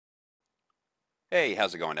Hey,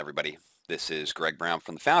 how's it going, everybody? This is Greg Brown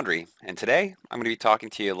from the Foundry, and today I'm going to be talking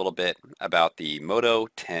to you a little bit about the Modo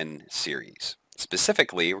 10 series.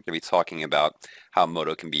 Specifically, we're going to be talking about how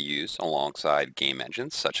Modo can be used alongside game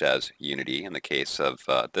engines such as Unity in the case of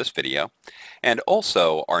this video, and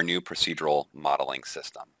also our new procedural modeling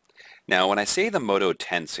system. Now, when I say the Modo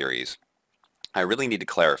 10 series, I really need to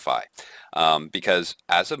clarify because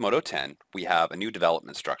as of Modo 10, we have a new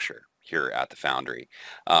development structure here at the Foundry.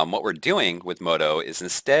 What we're doing with Modo is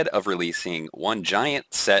instead of releasing one giant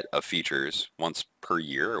set of features once per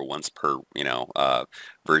year or once per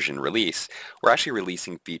version release, we're actually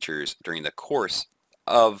releasing features during the course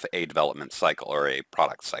of a development cycle or a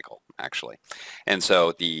product cycle actually. And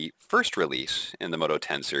so the first release in the Modo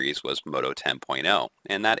 10 series was Modo 10.0,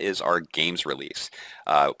 and that is our games release.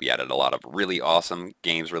 We added a lot of really awesome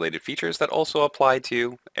games related features that also apply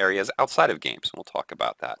to areas outside of games. We'll talk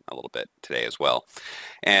about that a little bit today as well.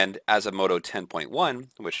 And as of Modo 10.1,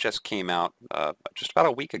 which just came out just about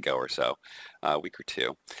a week ago or so, a week or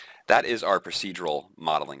two, that is our procedural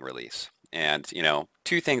modeling release. And,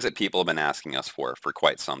 two things that people have been asking us for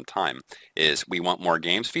quite some time is we want more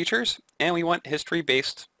games features and we want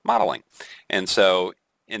history-based modeling. And so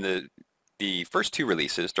in the first two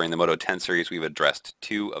releases during the Modo 10 series, we've addressed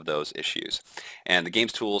two of those issues. And the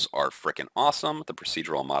games tools are freaking awesome. The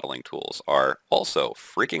procedural modeling tools are also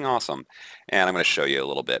freaking awesome. And I'm going to show you a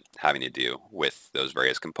little bit having to do with those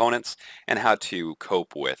various components and how to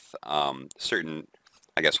cope with certain,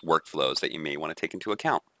 workflows that you may want to take into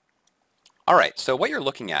account. All right, so what you're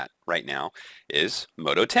looking at right now is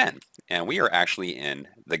Modo 10, and we are actually in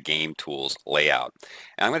the game tools layout.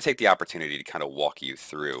 And I'm going to take the opportunity to kind of walk you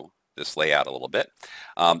through this layout a little bit.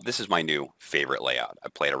 This is my new favorite layout. I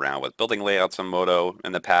played around with building layouts on Modo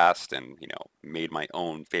in the past and, made my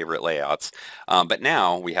own favorite layouts. But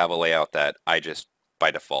now we have a layout that I just by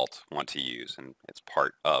default want to use, and it's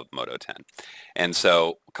part of Modo 10. And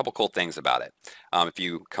so a couple cool things about it. If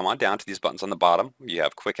you come on down to these buttons on the bottom, you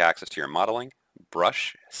have quick access to your modeling,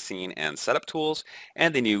 brush, scene, and setup tools,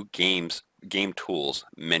 and the new game tools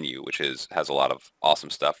menu, which has a lot of awesome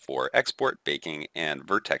stuff for export, baking, and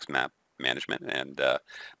vertex map management and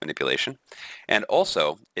manipulation. And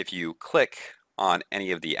also, if you click on any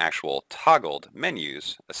of the actual toggled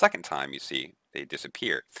menus a second time, you see they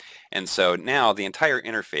disappear. And so now the entire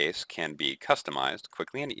interface can be customized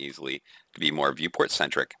quickly and easily to be more viewport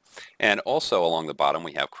centric. And also along the bottom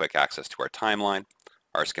we have quick access to our timeline,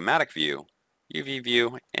 our schematic view, UV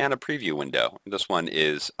view, and a preview window. This one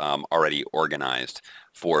is already organized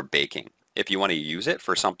for baking. If you want to use it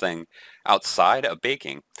for something outside of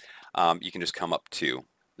baking, you can just come up to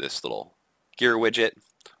this little gear widget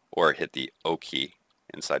or hit the O key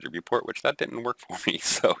inside your viewport, which that didn't work for me,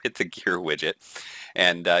 so hit the gear widget.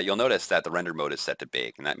 And you'll notice that the render mode is set to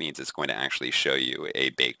bake, and that means it's going to actually show you a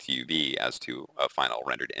baked UV as to a final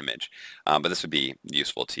rendered image. But this would be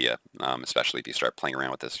useful to you, especially if you start playing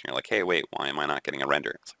around with this and you're like, hey, wait, why am I not getting a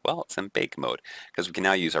render? It's like, well, it's in bake mode, because we can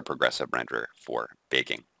now use our progressive renderer for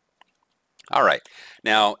baking. All right,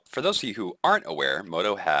 now for those of you who aren't aware,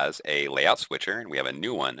 Modo has a layout switcher, and we have a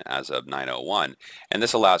new one as of 9.01, and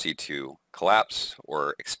this allows you to collapse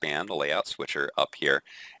or expand the layout switcher up here,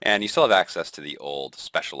 and you still have access to the old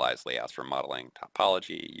specialized layouts for modeling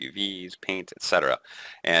topology, UVs, paint, etc.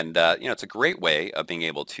 And it's a great way of being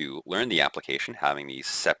able to learn the application, having these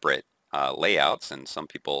separate layouts, and some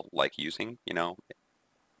people like using,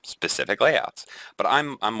 specific layouts. But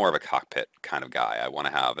I'm more of a cockpit kind of guy. I want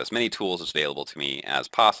to have as many tools as available to me as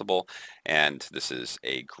possible, and this is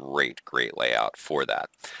a great layout for that.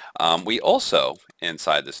 We also,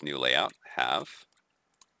 inside this new layout, have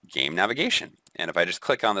game navigation. And if I just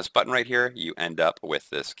click on this button right here, you end up with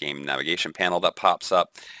this game navigation panel that pops up.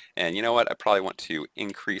 And you know what? I probably want to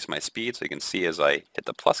increase my speed, so you can see as I hit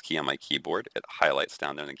the plus key on my keyboard, it highlights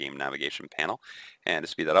down there in the game navigation panel. And to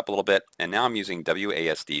speed that up a little bit, and now I'm using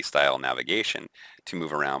WASD style navigation to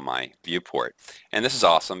move around my viewport. And this is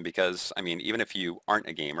awesome because, I mean, even if you aren't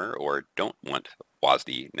a gamer or don't want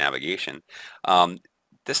WASD navigation,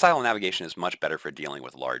 this style of navigation is much better for dealing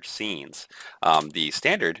with large scenes. The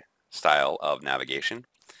standard style of navigation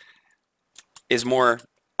is more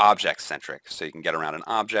object-centric, so you can get around an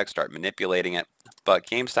object, start manipulating it, but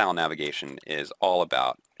game-style navigation is all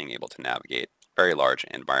about being able to navigate very large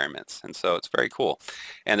environments, and so it's very cool.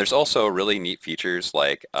 And there's also really neat features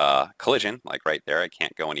like collision, like right there, I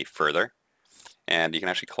can't go any further, and you can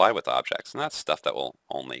actually collide with objects, and that's stuff that will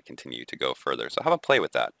only continue to go further. So have a play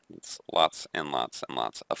with that. It's lots and lots and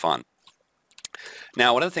lots of fun.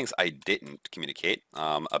 Now, one of the things I didn't communicate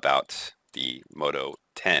about the Modo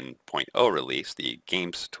 10.0 release, the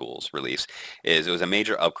Games Tools release, is it was a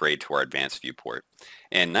major upgrade to our advanced viewport.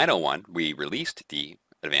 In 901, we released the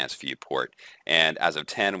advanced viewport, and as of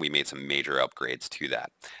 10, we made some major upgrades to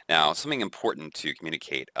that. Now, something important to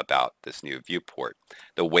communicate about this new viewport.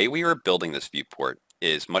 The way we were building this viewport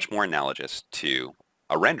is much more analogous to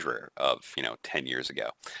a renderer of 10 years ago.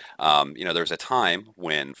 There was a time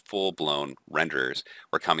when full-blown renderers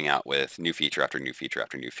were coming out with new feature after new feature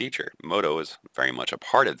after new feature. MODO is very much a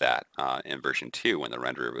part of that in version 2 when the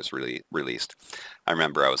renderer was really released. I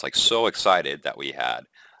remember I was like so excited that we had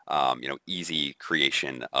easy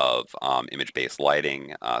creation of image-based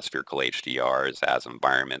lighting, spherical HDRs as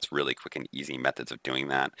environments, really quick and easy methods of doing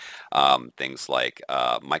that. Things like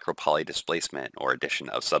micro-poly displacement or addition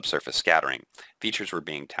of subsurface scattering. Features were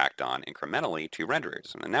being tacked on incrementally to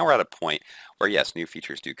renderers. And now we're at a point where, yes, new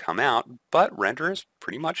features do come out, but renderers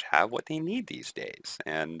pretty much have what they need these days.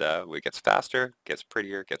 And it gets faster, gets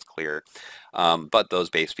prettier, gets clearer. But those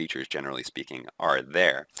base features, generally speaking, are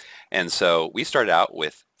there. And so we started out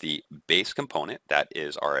with the base component, that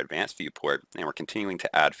is our advanced viewport, and we're continuing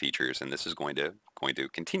to add features, and this is going to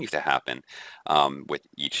continue to happen with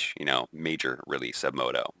each major release of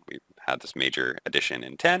MODO. We've had this major addition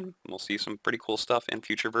in 10. We'll see some pretty cool stuff in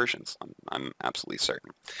future versions. I'm absolutely certain.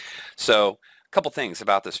 So a couple things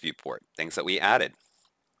about this viewport, things that we added.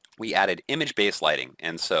 We added image-based lighting,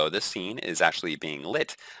 and so this scene is actually being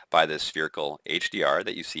lit by the spherical HDR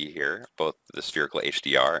that you see here, both the spherical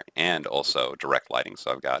HDR and also direct lighting.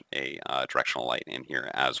 So I've got a directional light in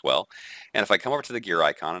here as well. And if I come over to the gear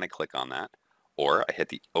icon and I click on that, or I hit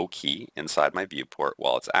the O key inside my viewport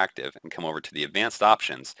while it's active and come over to the advanced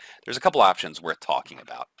options, there's a couple options worth talking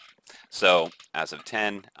about. So as of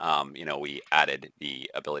 10, we added the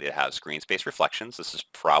ability to have screen space reflections. This is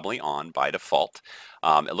probably on by default.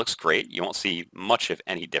 It looks great. You won't see much of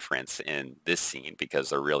any difference in this scene because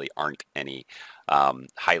there really aren't any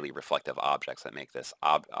highly reflective objects that make this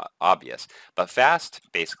obvious. But fast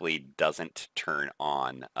basically doesn't turn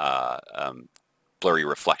on blurry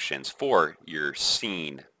reflections for your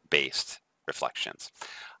scene-based reflections.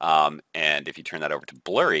 And if you turn that over to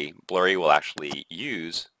blurry, blurry will actually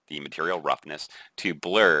use the material roughness to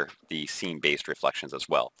blur the scene-based reflections as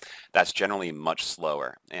well. That's generally much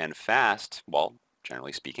slower. And fast, well,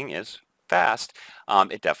 generally speaking, is fast.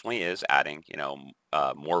 It definitely is adding,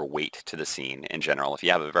 more weight to the scene in general. If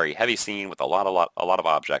you have a very heavy scene with a lot of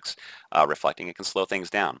objects reflecting, it can slow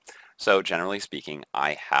things down. So generally speaking,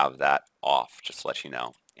 I have that off, just to let you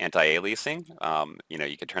know. Anti-aliasing,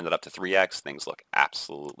 you can turn that up to 3x. Things look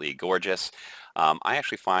absolutely gorgeous. I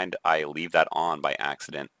actually find I leave that on by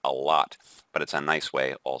accident a lot, but it's a nice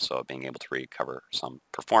way also of being able to recover some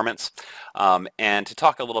performance. And to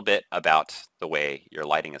talk a little bit about the way your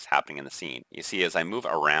lighting is happening in the scene. You see, as I move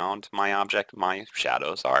around my object, my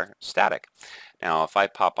shadows are static. Now, if I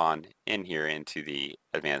pop on in here into the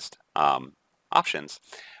advanced options,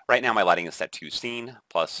 right now my lighting is set to scene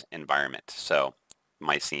plus environment. So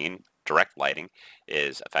my scene direct lighting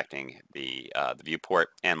is affecting the viewport,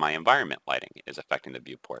 and my environment lighting is affecting the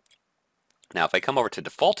viewport. Now, if I come over to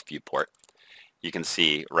default viewport, you can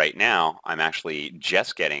see right now I'm actually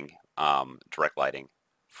just getting direct lighting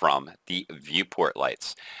from the viewport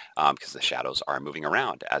lights because the shadows are moving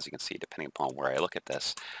around, as you can see, depending upon where I look at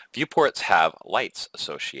this. Viewports have lights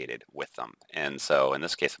associated with them, and so in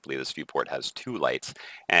this case I believe this viewport has 2 lights,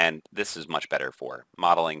 and this is much better for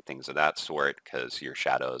modeling, things of that sort, because your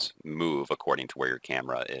shadows move according to where your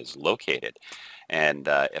camera is located. And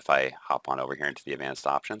if I hop on over here into the advanced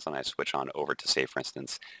options and I switch on over to, say, for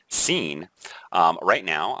instance, scene, right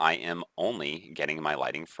now I am only getting my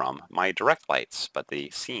lighting from my direct lights, but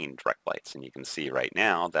the scene direct lights. And you can see right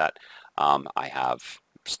now that I have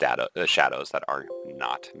shadows that are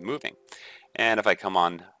not moving. And if I come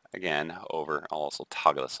on again over, I'll also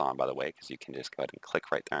toggle this on, by the way, because you can just go ahead and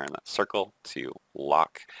click right there in that circle to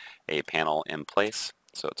lock a panel in place.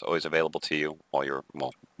 So it's always available to you while you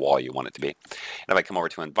want it to be. And if I come over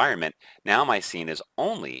to environment, now my scene is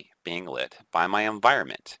only being lit by my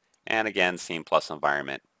environment. And again, scene plus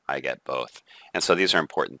environment, I get both. And so these are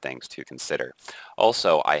important things to consider.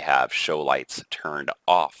 Also, I have show lights turned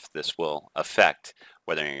off. This will affect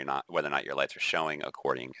whether or not your lights are showing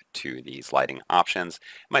according to these lighting options.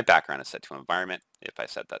 My background is set to environment. If I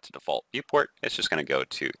set that to default viewport, it's just going to go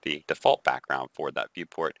to the default background for that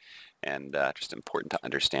viewport. And just important to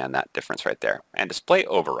understand that difference right there. And display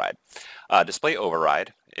override. Display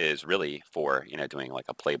override is really for doing like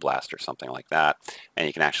a play blast or something like that, and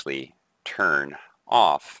you can actually turn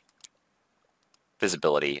off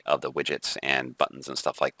visibility of the widgets and buttons and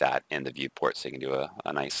stuff like that in the viewport, so you can do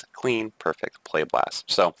a nice, clean, perfect play blast.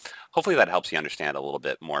 So hopefully that helps you understand a little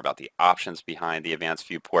bit more about the options behind the advanced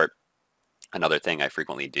viewport. Another thing I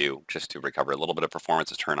frequently do just to recover a little bit of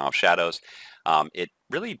performance is turn off shadows. It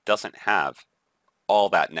really doesn't have all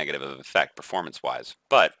that negative of effect performance-wise,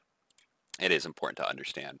 but it is important to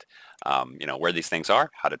understand, where these things are,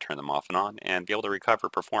 how to turn them off and on, and be able to recover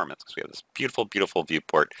performance, because we have this beautiful, beautiful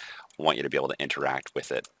viewport. We want you to be able to interact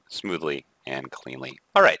with it smoothly and cleanly.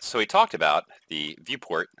 All right, so we talked about the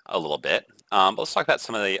viewport a little bit. But let's talk about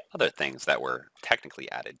some of the other things that were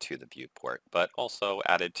technically added to the viewport, but also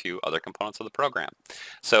added to other components of the program.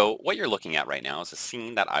 So what you're looking at right now is a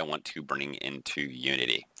scene that I want to bring into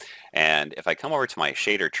Unity. And if I come over to my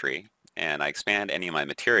shader tree, and I expand any of my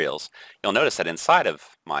materials, you'll notice that inside of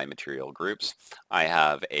my material groups, I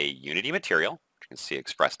have a Unity material, which you can see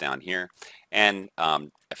expressed down here, and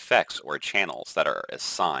effects or channels that are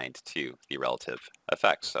assigned to the relative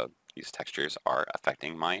effects. So these textures are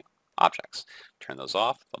affecting my objects. Turn those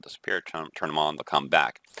off, they'll disappear, turn them on, they'll come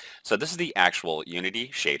back. So this is the actual Unity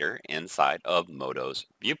shader inside of MODO's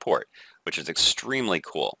viewport, which is extremely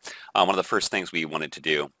cool. One of the first things we wanted to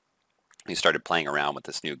do, we started playing around with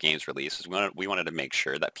this new games release, is we wanted to make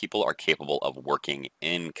sure that people are capable of working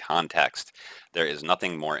in context. There is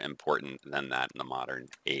nothing more important than that in the modern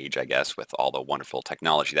age, I guess, with all the wonderful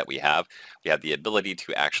technology that we have. We have the ability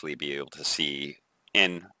to actually be able to see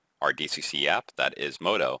in our DCC app, that is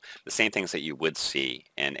MODO, the same things that you would see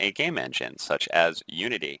in a game engine such as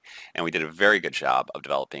Unity. And we did a very good job of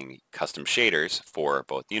developing custom shaders for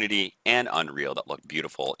both Unity and Unreal that look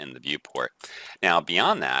beautiful in the viewport. Now,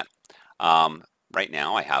 beyond that, right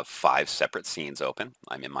now I have 5 separate scenes open.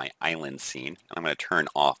 I'm in my island scene, and I'm going to turn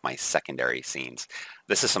off my secondary scenes.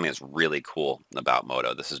 This is something that's really cool about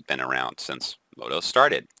MODO. This has been around since MODO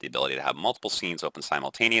started. The ability to have multiple scenes open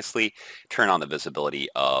simultaneously, turn on the visibility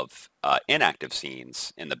of inactive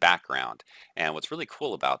scenes in the background. And what's really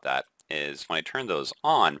cool about that is when I turn those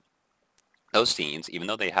on, those scenes, even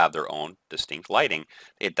though they have their own distinct lighting,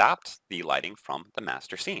 they adopt the lighting from the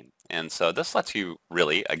master scene. And so this lets you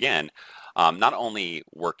really, again, not only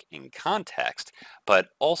work in context, but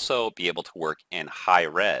also be able to work in high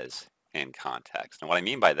res in context. And what I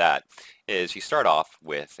mean by that is you start off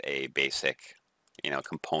with a basic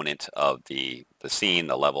component of the scene,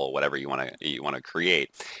 the level, whatever you want to create.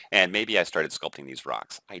 And maybe I started sculpting these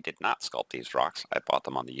rocks. I did not sculpt these rocks. I bought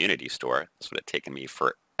them on the Unity store. This would have taken me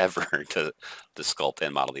forever to sculpt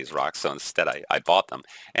and model these rocks. So instead I bought them,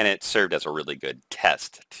 and it served as a really good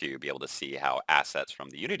test to be able to see how assets from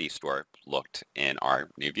the Unity store looked in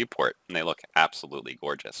our new viewport, and they look absolutely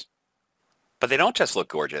gorgeous. But they don't just look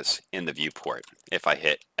gorgeous in the viewport. If I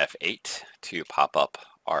hit F8 to pop up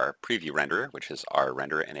our preview renderer, which is our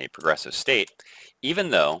renderer in a progressive state,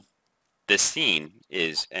 even though this scene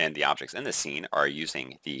is, and the objects in the scene are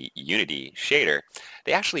using the Unity shader,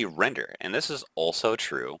 they actually render. And this is also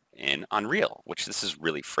true in Unreal, which this is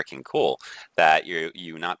really freaking cool, that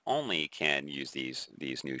you not only can use these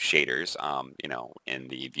new shaders, in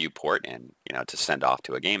the viewport and, to send off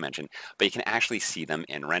to a game engine, but you can actually see them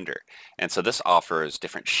in render. And so this offers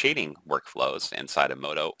different shading workflows inside of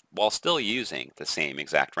MODO while still using the same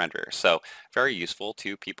exact renderer. So very useful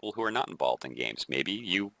to people who are not involved in games. Maybe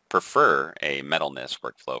you prefer a metalness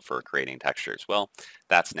workflow for creating textures. Well,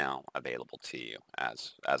 that's now available to you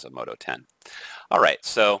as a MODO 10. All right,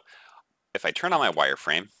 so if I turn on my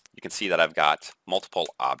wireframe, you can see that I've got multiple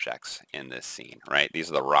objects in this scene, right? These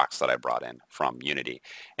are the rocks that I brought in from Unity.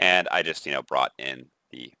 And I just, brought in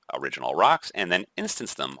the original rocks and then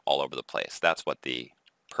instanced them all over the place. That's what the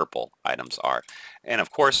purple items are. And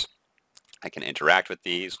of course, I can interact with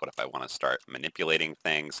these. What if I want to start manipulating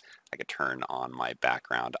things? I could turn on my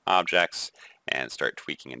background objects and start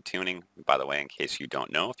tweaking and tuning. By the way, in case you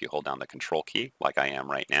don't know, if you hold down the control key like I am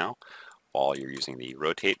right now, while you're using the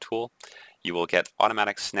rotate tool, you will get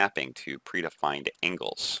automatic snapping to predefined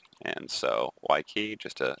angles. And so Y key,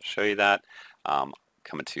 just to show you that,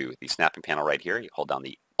 coming to the snapping panel right here, you hold down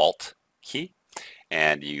the Alt key,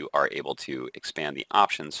 and you are able to expand the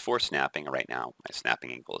options for snapping. Right now, my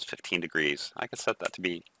snapping angle is 15 degrees. I could set that to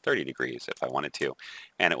be 30 degrees if I wanted to,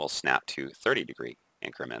 and it will snap to 30-degree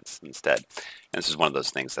increments instead. And this is one of those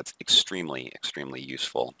things that's extremely, extremely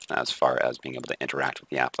useful as far as being able to interact with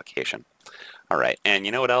the application. All right, and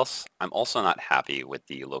you know what else? I'm also not happy with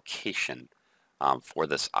the location for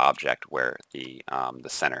this object where the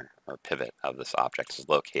center or pivot of this object is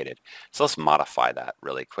located. So let's modify that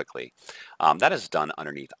really quickly. That is done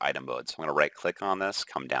underneath item mode. So I'm going to right click on this,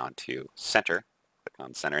 come down to center, click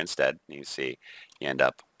on center instead, and you see you end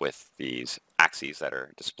up with these axes that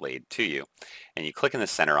are displayed to you. And you click in the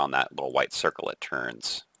center on that little white circle, it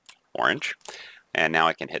turns orange. And now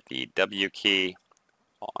I can hit the W key,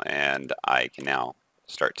 and I can now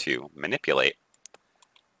start to manipulate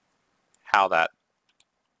how that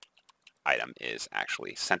item is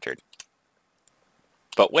actually centered.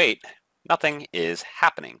 But wait, nothing is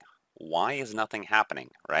happening. Why is nothing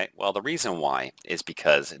happening, right? Well, the reason why is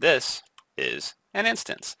because this is an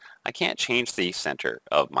instance. I can't change the center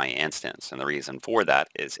of my instance, and the reason for that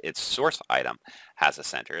is its source item has a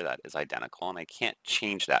center that is identical, and I can't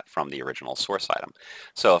change that from the original source item.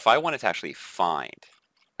 So if I wanted to actually find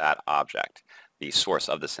that object, the source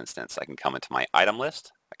of this instance, I can come into my item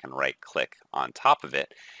list, I can right-click on top of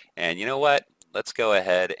it, and you know what? Let's go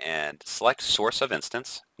ahead and select source of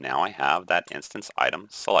instance. Now I have that instance item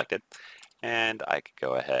selected, and I could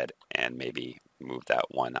go ahead and maybe move that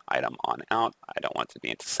one item on out. I don't want it to be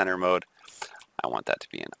into center mode. I want that to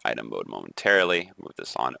be in item mode momentarily. Move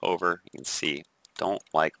this on over. You can see, don't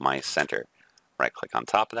like my center. Right click on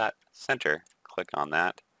top of that, center, click on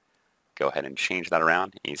that. Go ahead and change that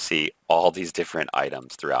around. You see all these different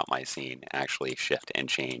items throughout my scene actually shift and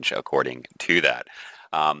change according to that.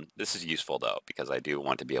 This is useful though, because I do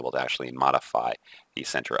want to be able to actually modify the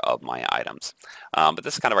center of my items. But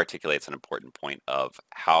this kind of articulates an important point of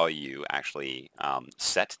how you actually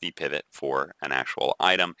set the pivot for an actual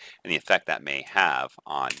item and the effect that may have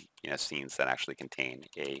on scenes that actually contain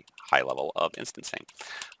a high level of instancing.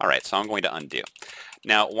 All right, so I'm going to undo.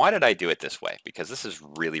 Now, why did I do it this way? Because this is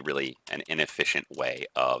really an inefficient way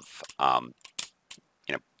of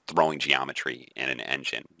throwing geometry in an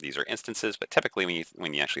engine. These are instances, but typically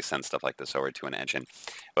when you actually send stuff like this over to an engine,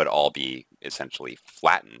 it would all be essentially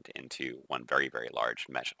flattened into one very large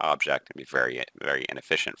mesh object and be very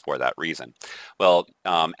inefficient for that reason. Well,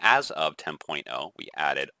 as of 10.0, we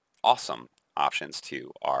added awesome options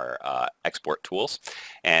to our export tools,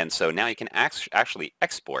 and so now you can actually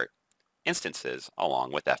export instances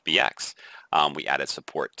along with FBX. We added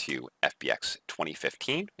support to FBX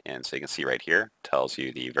 2015, and so you can see right here, tells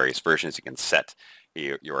you the various versions you can set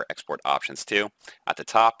your export options to. At the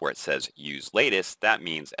top where it says use latest, that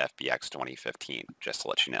means FBX 2015, just to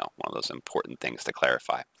let you know, one of those important things to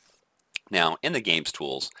clarify. Now in the Games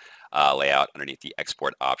Tools layout underneath the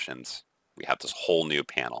export options, we have this whole new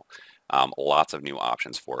panel. Lots of new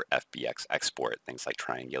options for FBX export, things like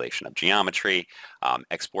triangulation of geometry,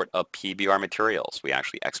 export of PBR materials. We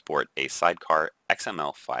actually export a sidecar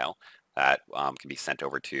XML file that can be sent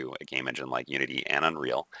over to a game engine like Unity and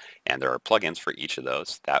Unreal, and there are plugins for each of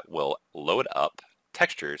those that will load up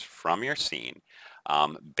textures from your scene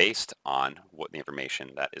based on what the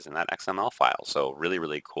information that is in that XML file. So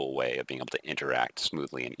really cool way of being able to interact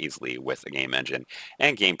smoothly and easily with a game engine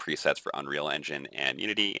and game presets for Unreal Engine and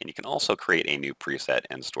Unity. And you can also create a new preset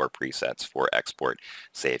and store presets for export,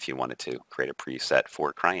 say if you wanted to create a preset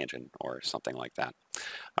for CryEngine or something like that.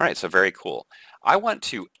 All right, so very cool. I want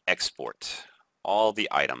to export all the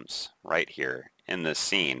items right here in this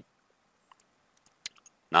scene,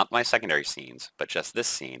 not my secondary scenes, but just this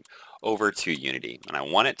scene, over to Unity. And I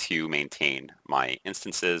want it to maintain my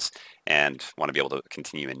instances and want to be able to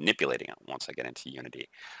continue manipulating it once I get into Unity.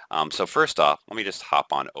 So first off, let me just hop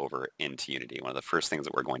on over into Unity. One of the first things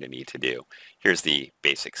that we're going to need to do, here's the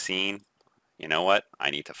basic scene. You know what? I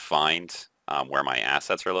need to find where my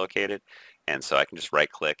assets are located. And so I can just right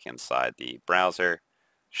click inside the browser,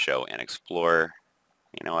 show and explore.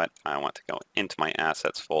 You know what? I want to go into my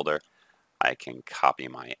assets folder. I can copy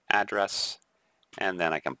my address, and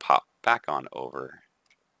then I can pop back on over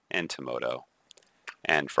into MODO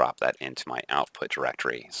and drop that into my output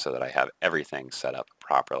directory so that I have everything set up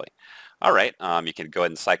properly. All right, you can go ahead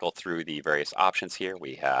and cycle through the various options here.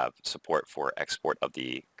 We have support for export of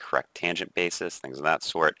the correct tangent basis, things of that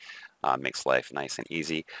sort. Makes life nice and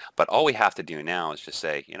easy. But all we have to do now is just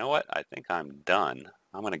say, you know what, I think I'm done.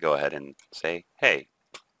 I'm going to go ahead and say, hey,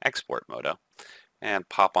 export MODO, and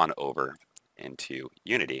pop on over into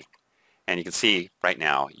Unity. And you can see right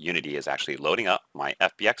now Unity is actually loading up my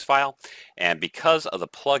FBX file, and because of the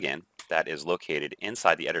plugin that is located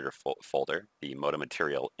inside the editor folder, the MODO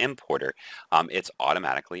material importer, it's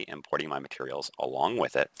automatically importing my materials along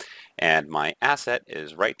with it. And my asset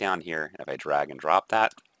is right down here. If I drag and drop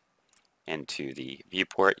that into the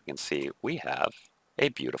viewport, you can see we have a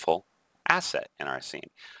beautiful asset in our scene.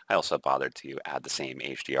 I also bothered to add the same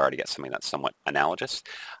HDR to get something that's somewhat analogous.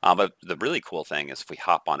 But the really cool thing is if we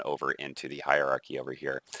hop on over into the hierarchy over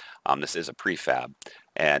here, this is a prefab.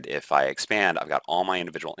 And if I expand, I've got all my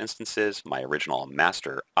individual instances, my original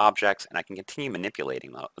master objects, and I can continue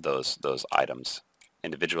manipulating those items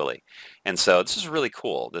individually. And so this is really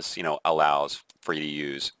cool. This allows for you to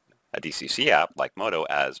use a DCC app like MODO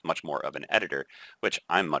as much more of an editor, which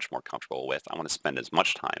I'm much more comfortable with. I want to spend as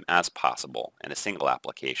much time as possible in a single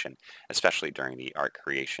application, especially during the art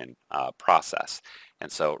creation process.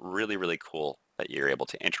 And so really, really cool that you're able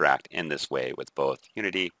to interact in this way with both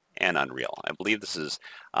Unity and Unreal. I believe this is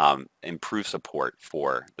improved support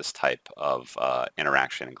for this type of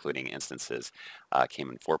interaction, including instances. Came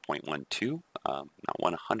in 4.12. Not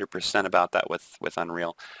 100% about that with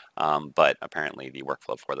Unreal, but apparently the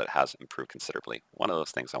workflow for that has improved considerably. One of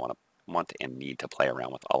those things I want and need to play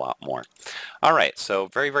around with a lot more. All right, so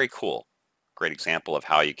very, very cool. Great example of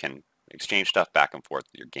how you can exchange stuff back and forth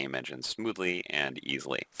with your game engine smoothly and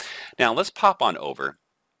easily. Now let's pop on over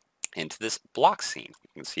into this block scene.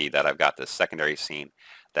 You can see that I've got this secondary scene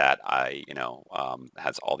that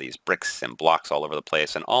has all these bricks and blocks all over the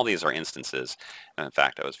place, and all these are instances. And in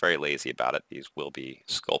fact, I was very lazy about it. These will be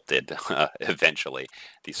sculpted eventually.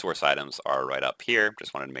 The source items are right up here.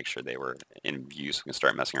 Just wanted to make sure they were in view so we can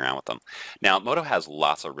start messing around with them. Now, MODO has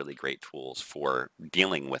lots of really great tools for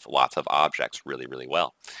dealing with lots of objects really, really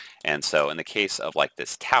well. And so in the case of like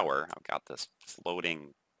this tower, I've got this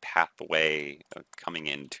floating pathway coming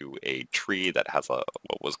into a tree that has what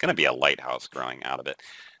was going to be a lighthouse growing out of it.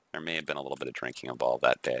 There may have been a little bit of drinking involved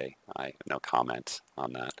that day. I have no comment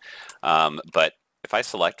on that. But if I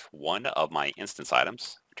select one of my instance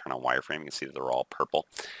items, turn on wireframe, you can see that they're all purple.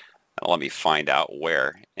 Let me find out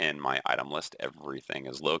where in my item list everything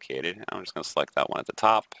is located. I'm just going to select that one at the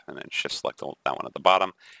top and then shift select that one at the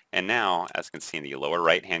bottom. And now, as you can see in the lower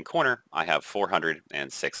right hand corner, I have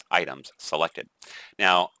 406 items selected.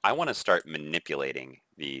 Now, I want to start manipulating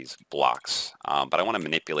these blocks, but I want to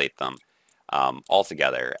manipulate them all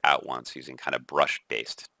together at once using kind of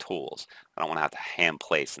brush-based tools. I don't want to have to hand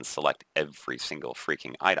place and select every single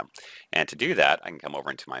freaking item. And to do that, I can come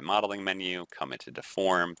over into my modeling menu, come into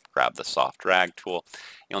deform, grab the soft drag tool.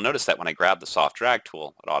 You'll notice that when I grab the soft drag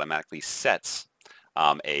tool, it automatically sets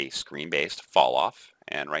a screen-based fall off.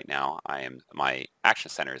 And right now my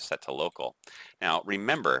action center is set to local. Now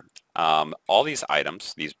remember, all these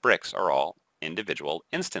items, these bricks, are all individual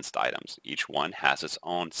instanced items. Each one has its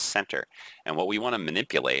own center. And what we want to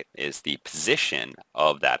manipulate is the position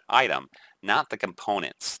of that item, not the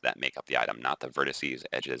components that make up the item, not the vertices,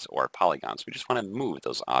 edges, or polygons. We just want to move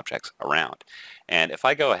those objects around. And if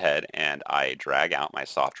I go ahead and I drag out my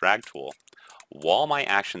soft drag tool, while my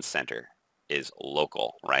action center is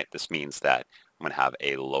local, right? This means that I'm going to have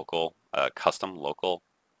a local, custom local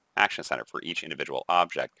action center for each individual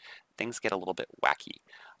object. Things get a little bit wacky.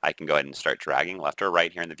 I can go ahead and start dragging left or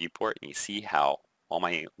right here in the viewport, and you see how all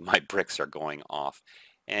my bricks are going off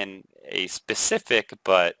in a specific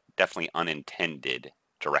but definitely unintended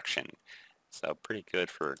direction. So pretty good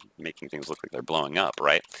for making things look like they're blowing up,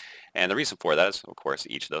 right? And the reason for that is, of course,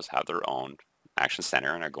 each of those have their own action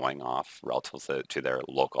center and are going off relative to their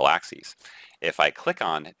local axes. If I click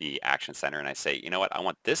on the action center and I say, you know what, I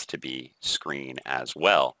want this to be screen as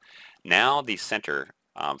well, now the center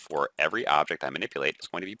for every object I manipulate is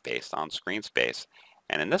going to be based on screen space.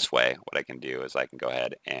 And in this way, what I can do is I can go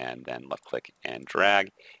ahead and then left click and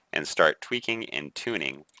drag and start tweaking and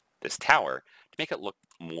tuning this tower to make it look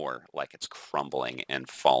more like it's crumbling and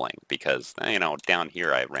falling, because down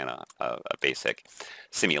here I ran a basic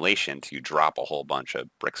simulation to drop a whole bunch of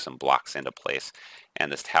bricks and blocks into place,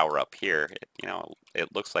 and this tower up here,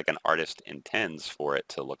 it looks like an artist intends for it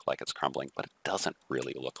to look like it's crumbling, but it doesn't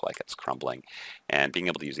really look like it's crumbling. And being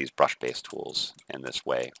able to use these brush-based tools in this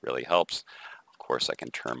way really helps. Of course, I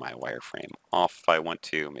can turn my wireframe off if I want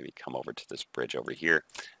to, maybe come over to this bridge over here,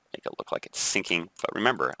 make it look like it's sinking. But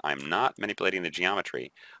remember, I'm not manipulating the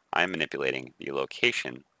geometry. I'm manipulating the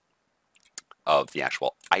location of the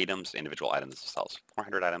actual items, individual items themselves.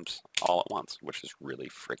 400 items all at once, which is really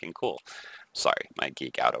freaking cool. Sorry, I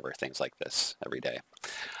geek out over things like this every day.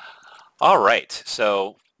 All right,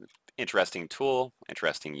 so interesting tool,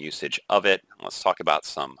 interesting usage of it. Let's talk about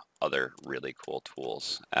some other really cool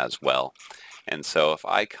tools as well. And so if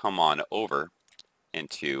I come on over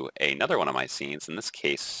into another one of my scenes, in this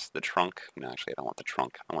case the trunk, no, actually I don't want the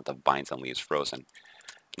trunk, I want the vines and leaves frozen.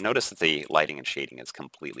 Notice that the lighting and shading is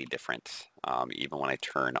completely different, even when I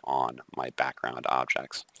turn on my background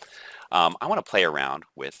objects. I want to play around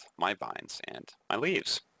with my vines and my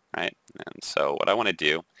leaves, right? And so what I want to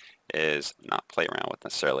do is not play around with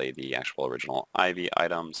necessarily the actual original ivy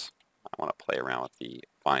items. I want to play around with the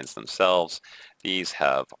vines themselves. These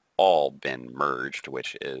have all been merged,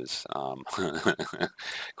 which is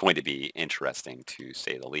going to be interesting to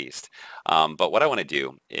say the least. But what I want to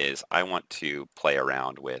do is I want to play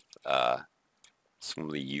around with some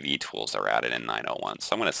of the UV tools that are added in 901.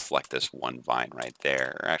 So I'm going to select this one vine right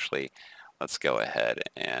there. Or actually, let's go ahead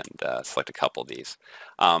and select a couple of these.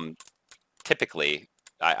 Typically,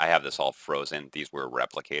 I have this all frozen. These were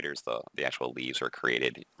replicators. The actual leaves were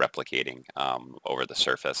created replicating over the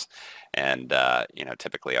surface. And,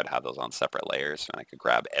 typically I'd have those on separate layers, and I could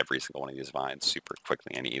grab every single one of these vines super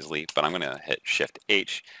quickly and easily. But I'm going to hit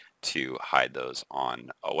Shift-H to hide those on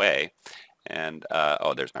away. And,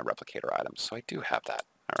 oh, there's my replicator items. So I do have that.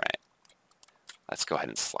 All right. Let's go ahead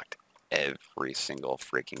and select every single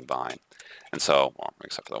freaking vine. And so, well,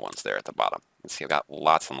 except for the ones there at the bottom. You see I've got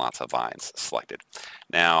lots and lots of vines selected.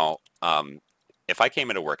 Now, if I came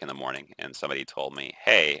into work in the morning and somebody told me,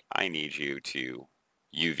 hey, I need you to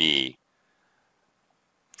UV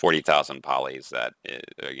 40,000 polys that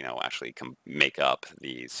actually can make up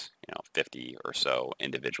these 50 or so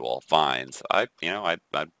individual vines, I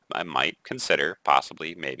might consider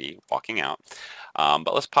possibly maybe walking out.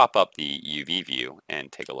 But let's pop up the UV view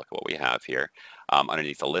and take a look at what we have here.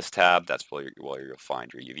 Underneath the list tab, that's where you'll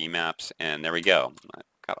find your UV maps, and there we go. I've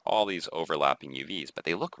got all these overlapping UVs, but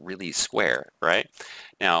they look really square, right?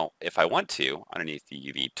 Now, if I want to, underneath the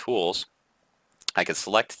UV tools, I can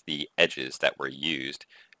select the edges that were used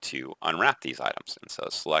to unwrap these items. And so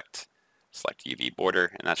select UV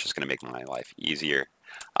border, and that's just going to make my life easier.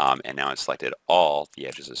 And now I've selected all the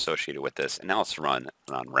edges associated with this, and now let's run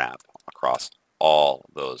an unwrap across all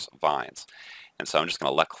those vines. And so I'm just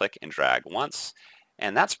going to left click and drag once,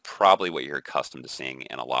 and that's probably what you're accustomed to seeing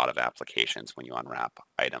in a lot of applications when you unwrap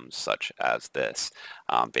items such as this.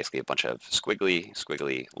 Basically a bunch of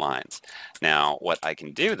squiggly lines. Now what I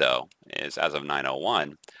can do though is, as of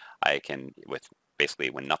 9:01, I can, with basically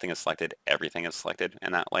when nothing is selected, everything is selected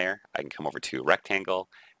in that layer, I can come over to rectangle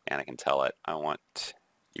and I can tell it I want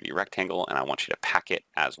UV rectangle and I want you to pack it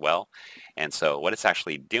as well. And so what it's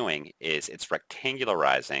actually doing is it's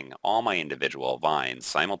rectangularizing all my individual vines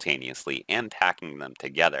simultaneously and packing them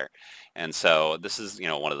together. And so this is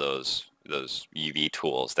one of those UV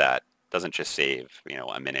tools that doesn't just save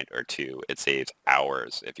a minute or two, it saves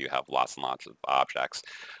hours if you have lots and lots of objects.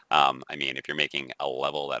 I mean, if you're making a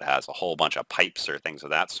level that has a whole bunch of pipes or things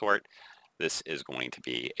of that sort, this is going to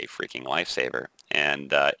be a freaking lifesaver.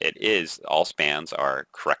 And all spans are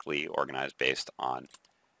correctly organized based on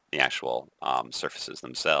the actual surfaces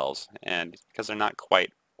themselves. And because they're not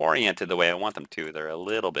quite oriented the way I want them to, they're a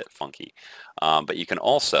little bit funky. But you can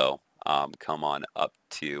also come on up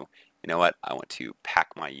to, you know what, I want to pack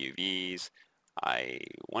my UVs. I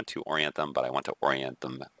want to orient them, but I want to orient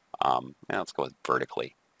them, let's go with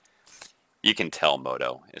vertically. You can tell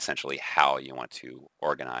MODO essentially how you want to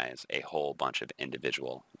organize a whole bunch of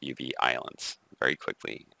individual UV islands very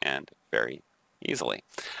quickly and very easily.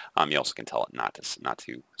 You also can tell it not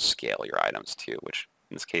to scale your items too, which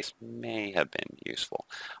in this case may have been useful.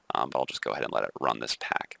 But I'll just go ahead and let it run this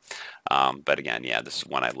pack. But again, yeah, this is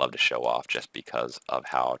one I'd love to show off just because of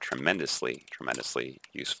how tremendously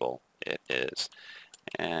useful it is.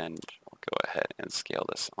 And we'll go ahead and scale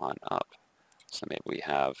this on up. So maybe we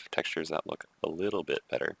have textures that look a little bit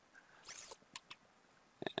better.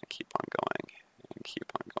 And keep on going, and keep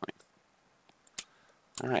on going.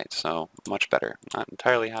 All right, so much better. Not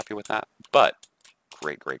entirely happy with that, but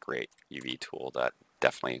great UV tool that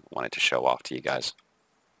definitely wanted to show off to you guys.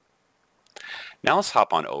 Now let's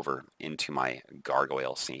hop on over into my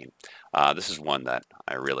gargoyle scene. This is one that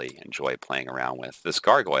I really enjoy playing around with. This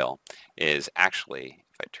gargoyle is actually,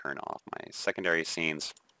 if I turn off my secondary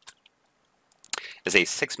scenes, is a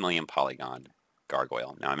 6 million polygon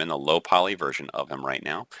gargoyle. Now I'm in the low poly version of him right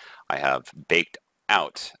now. I have baked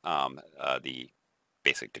out the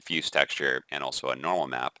basic diffuse texture and also a normal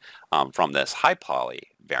map from this high poly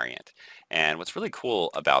variant. And what's really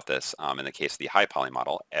cool about this, in the case of the high poly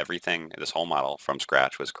model, this whole model from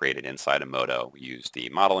scratch was created inside of MODO. We used the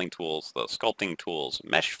modeling tools, the sculpting tools,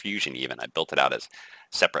 Mesh Fusion even. I built it out as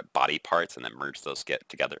separate body parts and then merged those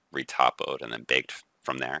together, re-topoed, and then baked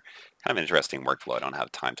from there. Kind of an interesting workflow I don't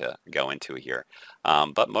have time to go into here.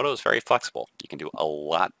 But MODO is very flexible. You can do a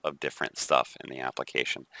lot of different stuff in the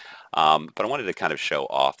application. But I wanted to kind of show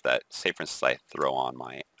off that, say for instance I throw on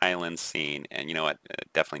my island scene, and you know what, I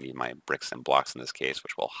definitely need my bricks and blocks in this case,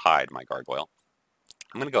 which will hide my gargoyle.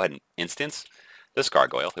 I'm going to go ahead and instance this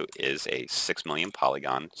gargoyle, who is a 6 million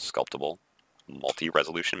polygon sculptable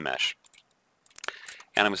multi-resolution mesh.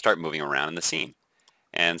 And I'm going to start moving around in the scene.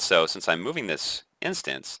 And so since I'm moving this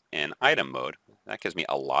instance in item mode, that gives me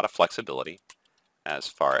a lot of flexibility as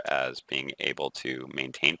far as being able to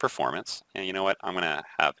maintain performance. And you know what, I'm going to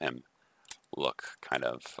have him look kind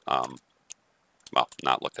of, well,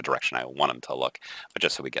 not look the direction I want him to look, but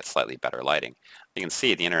just so we get slightly better lighting. You can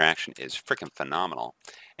see the interaction is freaking phenomenal.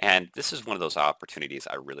 And this is one of those opportunities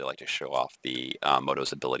I really like to show off the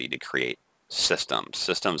MODO's ability to create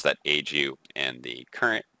systems that aid you in the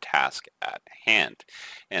current task at hand.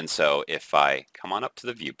 And so if I come on up to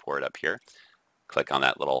the viewport up here, click on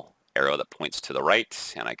that little arrow that points to the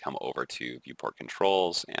right, and I come over to viewport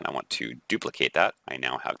controls, and I want to duplicate that. I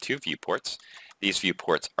now have two viewports. These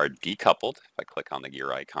viewports are decoupled. If I click on the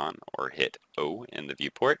gear icon or hit O in the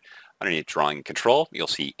viewport, underneath drawing and control, you'll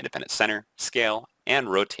see independent center, scale,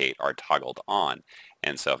 and rotate are toggled on.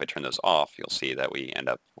 And so if I turn those off, you'll see that we end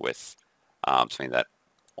up with something that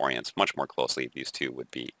orients much more closely. These two would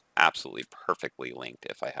be absolutely perfectly linked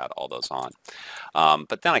if I had all those on.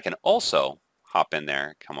 But then I can also hop in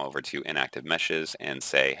there, come over to inactive meshes and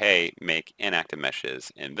say, hey, make inactive meshes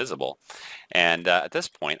invisible. And at this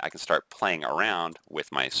point, I can start playing around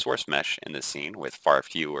with my source mesh in the scene with far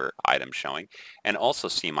fewer items showing, and also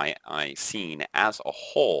see my scene as a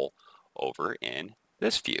whole over in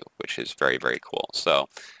this view, which is very, very cool. So,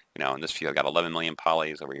 you know, in this view, I've got 11 million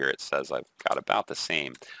polys. Over here, it says I've got about the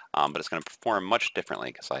same, but it's going to perform much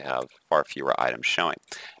differently because I have far fewer items showing.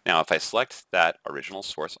 Now, if I select that original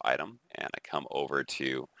source item and I come over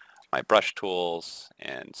to my brush tools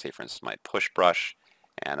and say, for instance, my push brush,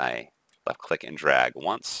 and I left click and drag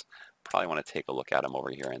once, probably want to take a look at them over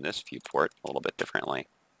here in this viewport a little bit differently.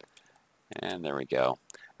 And there we go.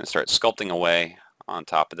 And start sculpting away on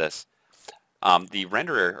top of this. The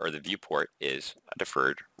renderer or the viewport is a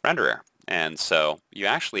deferred renderer. And so you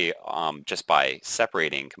actually, just by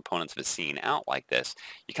separating components of a scene out like this,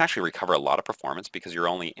 you can actually recover a lot of performance because you're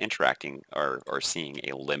only interacting or seeing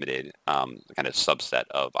a limited kind of subset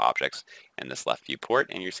of objects in this left viewport,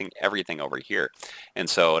 and you're seeing everything over here. And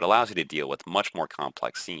so it allows you to deal with much more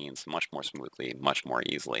complex scenes much more smoothly, much more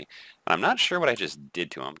easily. And I'm not sure what I just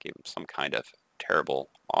did to him, gave him some kind of terrible,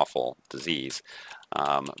 awful disease.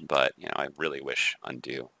 But you know, I really wish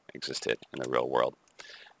undo existed in the real world.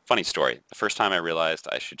 Funny story. The first time I realized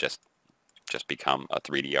I should just become a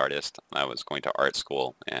 3D artist, I was going to art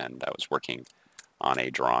school and I was working on a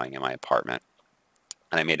drawing in my apartment,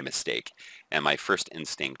 and I made a mistake. And my first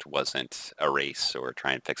instinct wasn't erase or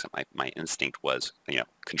try and fix it. My instinct was, you know,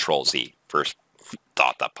 Control Z. First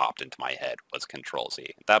thought that popped into my head was Control Z.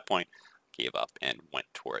 At that point, gave up and went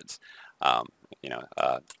towards, you know,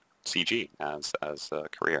 CG as a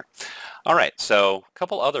career. All right, so a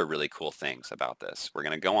couple other really cool things about this. We're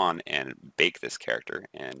going to go on and bake this character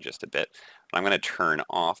in just a bit. But I'm going to turn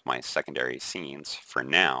off my secondary scenes for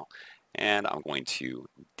now, and I'm going to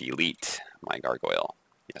delete my gargoyle.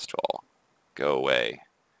 Yes to all. Go away.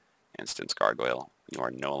 Instance gargoyle. You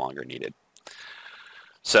are no longer needed.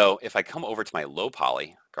 So if I come over to my low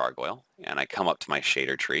poly gargoyle and I come up to my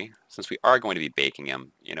shader tree, since we are going to be baking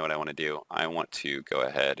him, you know what I want to do? I want to go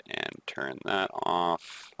ahead and turn that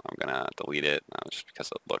off. I'm going to delete it just because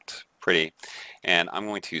it looked pretty. And I'm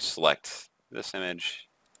going to select this image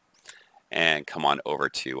and come on over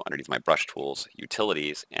to underneath my brush tools,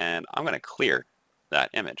 utilities, and I'm going to clear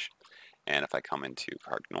that image. And if I come into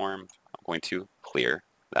card norm, I'm going to clear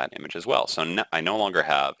that image as well. So I no longer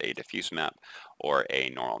have a diffuse map or a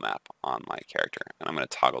normal map on my character, and I'm going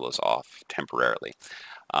to toggle those off temporarily.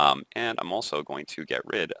 And I'm also going to get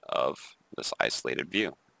rid of this isolated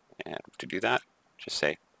view, and to do that, just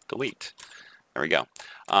say delete. There we go.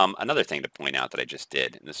 Another thing to point out that I just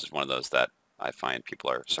did, and this is one of those that I find people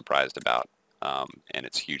are surprised about, and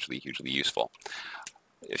it's hugely useful.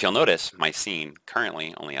 If you'll notice, my scene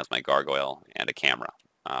currently only has my gargoyle and a camera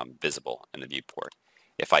visible in the viewport.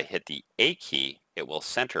 If I hit the A key, it will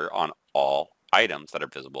center on all items that are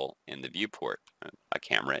visible in the viewport. A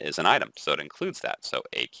camera is an item, so it includes that. So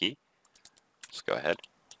A key, let's go ahead.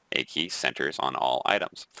 A key centers on all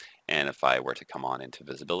items. And if I were to come on into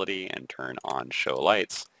visibility and turn on show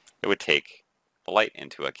lights, it would take the light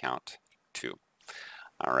into account too.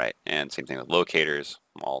 All right, and same thing with locators,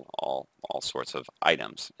 all sorts of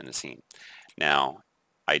items in the scene. Now,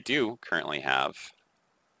 I do currently have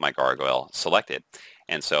my gargoyle selected,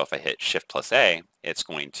 and so if I hit Shift plus A, it's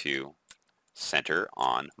going to center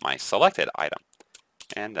on my selected item.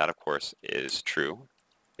 And that, of course, is true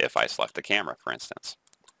if I select the camera, for instance.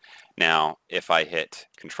 Now, if I hit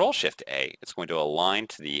Control Shift A, it's going to align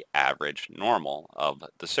to the average normal of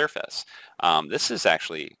the surface. This is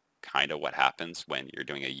actually kind of what happens when you're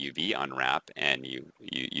doing a UV unwrap and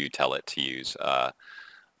you tell it to use, oh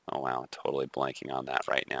wow, totally blanking on that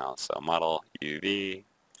right now. So Model UV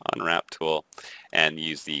unwrap tool and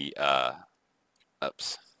use the,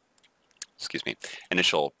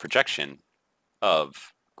 initial projection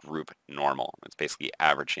of group normal. It's basically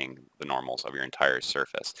averaging the normals of your entire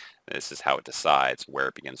surface. This is how it decides where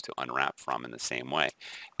it begins to unwrap from in the same way.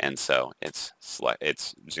 And so it's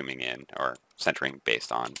zooming in or centering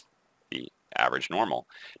based on the average normal.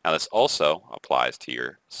 Now this also applies to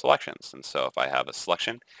your selections. And so if I have a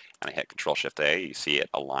selection and I hit Control-Shift-A, you see it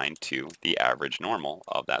aligned to the average normal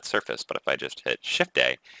of that surface. But if I just hit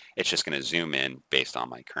Shift-A, it's just going to zoom in based on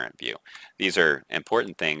my current view. These are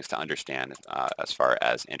important things to understand as far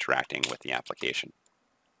as interacting with the application.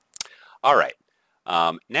 All right,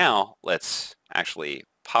 now let's actually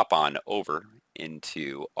pop on over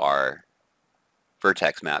into our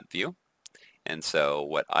vertex map view. And so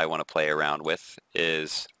what I want to play around with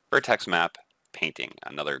is vertex map painting,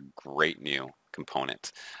 another great new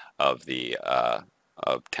component of the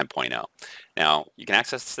of 10.0. Now you can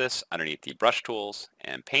access this underneath the brush tools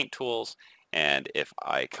and paint tools. And if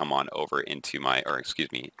I come on over into my, or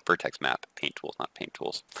excuse me, vertex map, paint tools, not paint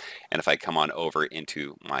tools. And if I come on over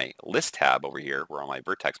into my list tab over here where all my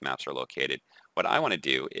vertex maps are located, what I want to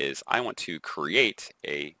do is I want to create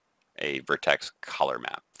a vertex color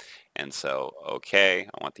map. And so, okay,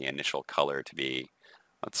 I want the initial color to be,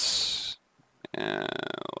 let's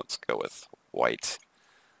go with white.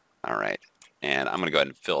 All right. And I'm going to go ahead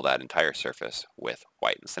and fill that entire surface with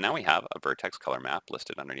white. And so now we have a vertex color map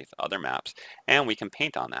listed underneath other maps, and we can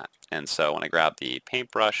paint on that. And so when I grab the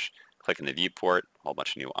paintbrush, click in the viewport, a whole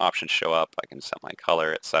bunch of new options show up. I can set my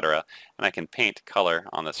color, etc. And I can paint color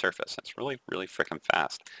on the surface. It's really, really freaking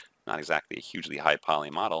fast. Not exactly a hugely high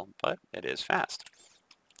poly model, but it is fast.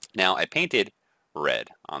 Now I painted red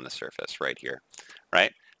on the surface right here,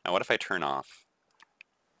 right? Now what if I turn off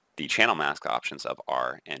the channel mask options of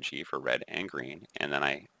R and G for red and green, and then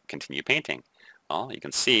I continue painting? Well, you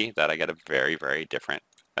can see that I get a very, very different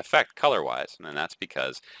effect color-wise, and that's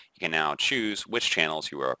because you can now choose which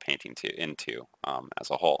channels you are painting into as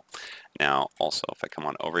a whole. Now, also, if I come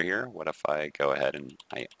on over here, what if I go ahead and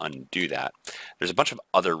I undo that? There's a bunch of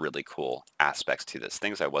other really cool aspects to this,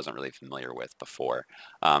 things I wasn't really familiar with before.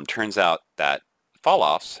 Turns out that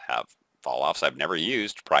fall-offs have fall-offs I've never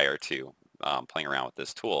used prior to playing around with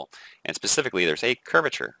this tool, and specifically there's a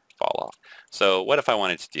curvature fall-off. So what if I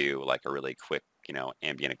wanted to do like a really quick,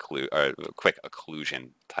 ambient quick occlusion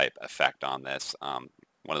type effect on this?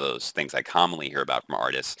 One of those things I commonly hear about from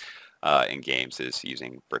artists in games is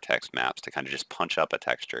using vertex maps to kind of just punch up a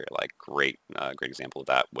texture. Like great example of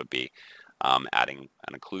that would be adding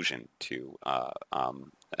an occlusion to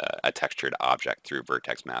a textured object through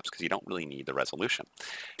vertex maps, because you don't really need the resolution.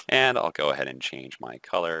 And I'll go ahead and change my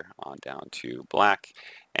color on down to black.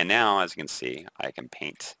 And now, as you can see, I can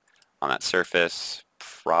paint on that surface.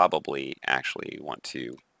 Probably actually want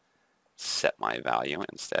to set my value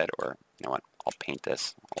instead, or you know what, I'll paint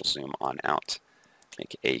this. I'll zoom on out,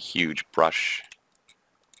 make a huge brush,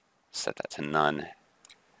 set that to none,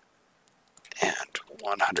 and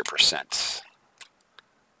 100%.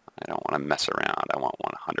 I don't want to mess around. I want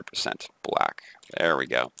 100% black. There we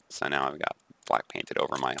go. So now I've got black painted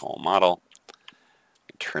over my whole model.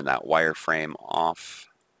 Turn that wireframe off.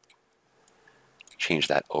 Change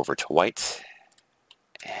that over to white.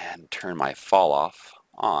 And turn my fall off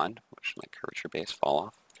on, which is my curvature base fall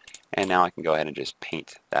off. And now I can go ahead and just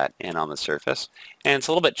paint that in on the surface. And it's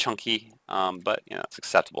a little bit chunky, but it's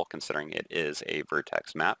acceptable considering it is a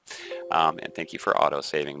vertex map. And thank you for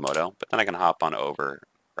auto-saving MODO. But then I can hop on over,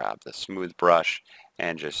 grab the smooth brush,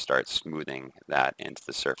 and just start smoothing that into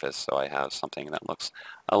the surface so I have something that looks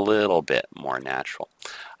a little bit more natural.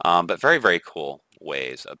 But very, very cool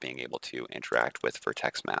ways of being able to interact with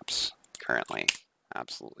vertex maps currently.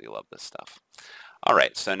 Absolutely love this stuff. All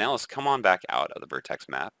right, so now let's come on back out of the vertex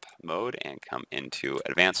map mode and come into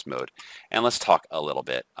advanced mode, and let's talk a little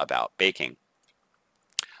bit about baking.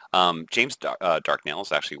 James Darknail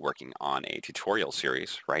is actually working on a tutorial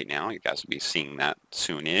series right now. You guys will be seeing that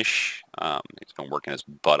soon-ish. He's been working his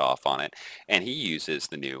butt off on it, and he uses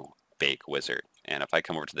the new Bake Wizard. And if I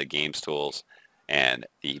come over to the Games Tools and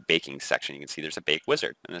the baking section, you can see there's a Bake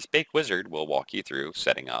Wizard. And this Bake Wizard will walk you through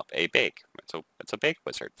setting up a bake. It's a Bake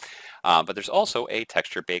Wizard. But there's also a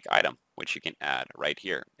texture bake item, which you can add right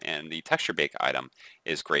here. And the texture bake item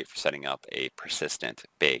is great for setting up a persistent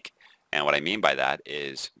bake. And what I mean by that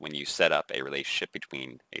is when you set up a relationship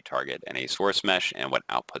between a target and a source mesh and what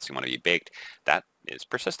outputs you want to be baked, that is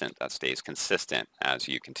persistent. That stays consistent as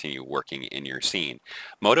you continue working in your scene.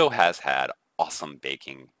 MODO has had awesome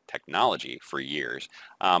baking technology for years,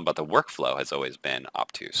 but the workflow has always been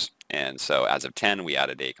obtuse. And so as of 10, we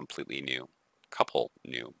added a completely couple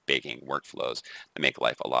new baking workflows that make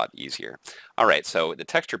life a lot easier. All right, so the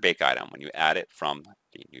texture bake item, when you add it from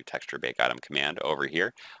the new texture bake item command over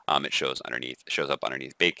here, it shows up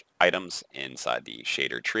underneath bake items inside the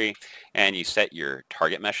shader tree, and you set your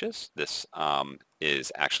target meshes. This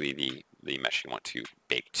is actually the mesh you want to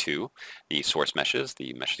bake to. The source meshes,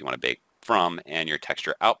 the meshes you want to bake from and your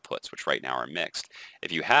texture outputs, which right now are mixed.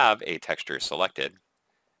 If you have a texture selected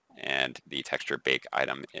and the texture bake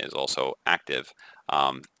item is also active,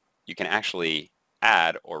 you can actually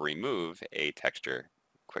add or remove a texture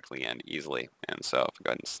quickly and easily. And so if I go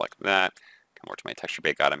ahead and select that, come over to my texture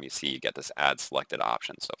bake item, you see you get this add selected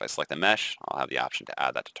option. So if I select a mesh, I'll have the option to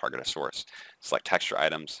add that to target a source. Select texture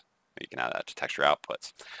items, you can add that to texture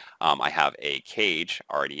outputs. I have a cage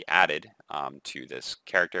already added to this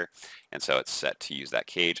character, and so it's set to use that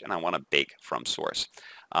cage, and I want to bake from source.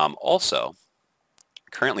 Also,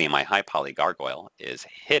 currently my high poly gargoyle is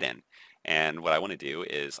hidden, and what I want to do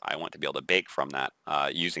is I want to be able to bake from that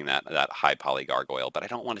using that high poly gargoyle, but I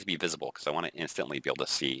don't want it to be visible because I want to instantly be able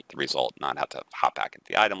to see the result, not have to hop back into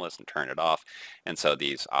the item list and turn it off. And so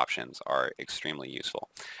these options are extremely useful.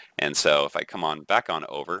 And so if I come on back on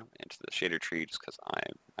over into the shader tree, just because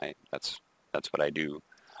that's what I do,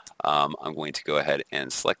 I'm going to go ahead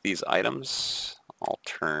and select these items. I'll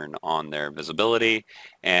turn on their visibility,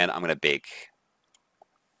 and I'm going to bake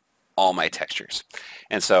all my textures.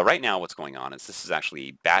 And so right now what's going on is this is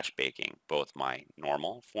actually batch baking both my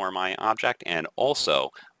normal for my object and also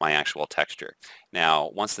my actual texture.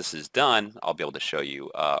 Now once this is done, I'll be able to show you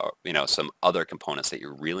some other components that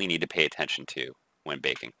you really need to pay attention to when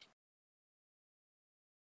baking.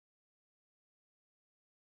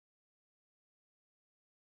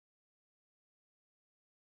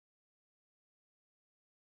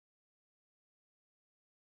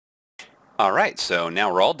 All right, so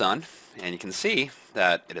now we're all done, and you can see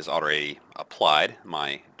that it has already applied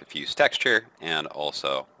my diffuse texture and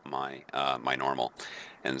also my my normal,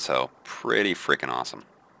 and so pretty freaking awesome.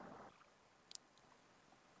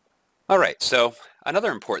 All right, so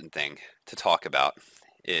another important thing to talk about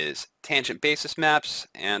is tangent basis maps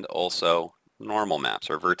and also normal maps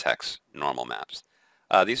or vertex normal maps.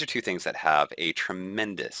 These are two things that have a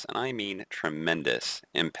tremendous, and I mean tremendous,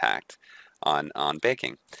 impact on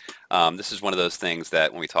baking. This is one of those things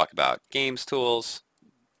that when we talk about games tools,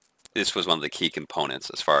 this was one of the key components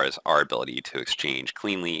as far as our ability to exchange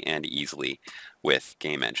cleanly and easily with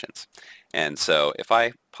game engines. And so if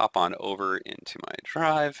I pop on over into my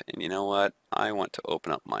drive, and you know what, I want to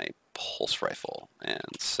open up my pulse rifle.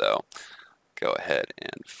 And so go ahead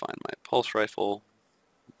and find my pulse rifle,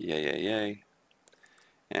 yay,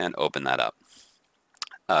 and open that up.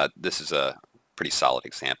 This is a pretty solid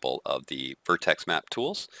example of the vertex map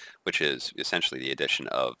tools, which is essentially the addition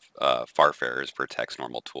of Farfarer's vertex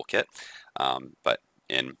normal toolkit, but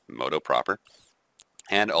in MODO proper,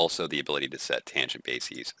 and also the ability to set tangent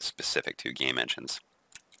bases specific to game engines.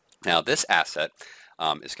 Now this asset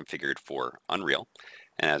is configured for Unreal,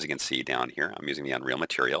 and as you can see down here, I'm using the Unreal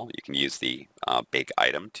material. You can use the bake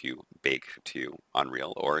item to bake to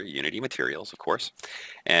Unreal or Unity materials, of course.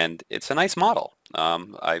 And it's a nice model.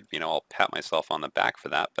 I'll pat myself on the back for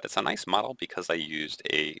that, but it's a nice model because I used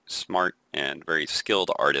a smart and very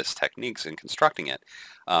skilled artist's techniques in constructing it,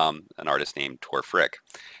 an artist named Tor Frick.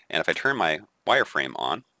 And if I turn my wireframe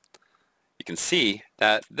on, you can see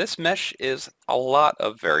that this mesh is a lot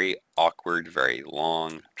of very awkward, very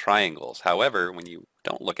long triangles. However, when you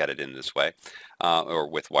don't look at it in this way, or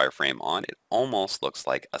with wireframe on, it almost looks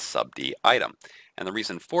like a sub-D item. And the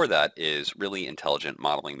reason for that is really intelligent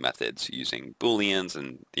modeling methods using Booleans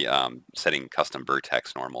and the setting custom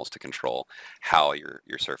vertex normals to control how your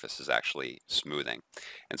surface is actually smoothing.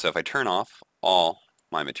 And so if I turn off all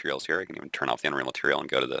my materials here, I can even turn off the Unreal material and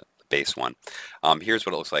go to the base one. Here's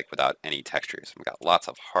what it looks like without any textures. We've got lots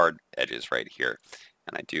of hard edges right here,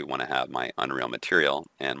 and I do want to have my Unreal material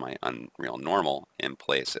and my Unreal normal in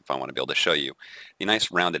place if I want to be able to show you the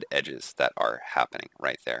nice rounded edges that are happening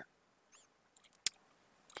right there.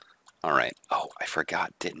 All right. Oh, I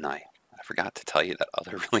forgot, didn't I? I forgot to tell you that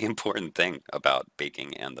other really important thing about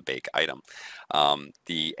baking and the bake item.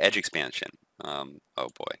 The edge expansion. Oh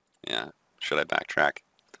boy. Yeah. Should I backtrack?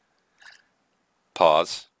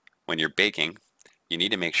 Pause. When you're baking, you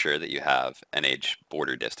need to make sure that you have an edge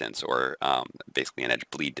border distance, or basically an edge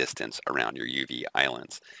bleed distance around your UV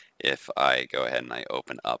islands. If I go ahead and I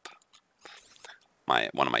open up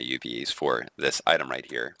one of my UVs for this item right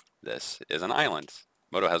here, this is an island.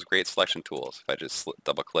 MODO has great selection tools. If I just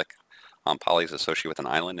double click on polys associated with an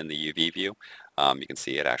island in the UV view, you can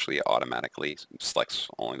see it actually automatically selects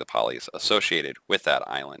only the polys associated with that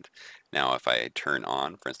island. Now if I turn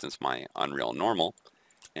on, for instance, my Unreal normal,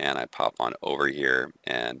 and I pop on over here,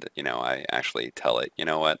 and I actually tell it, you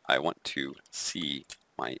know what, I want to see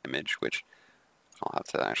my image, which I'll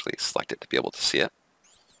have to actually select it to be able to see it.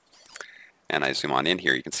 and I zoom on in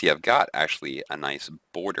here, you can see I've got actually a nice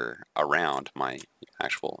border around my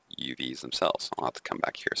actual UVs themselves. I'll have to come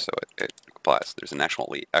back here so it applies. There's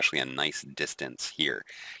actually a nice distance here.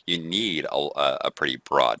 You need a pretty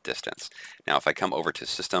broad distance. Now if I come over to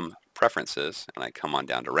System Preferences and I come on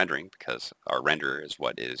down to Rendering, because our renderer is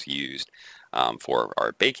what is used for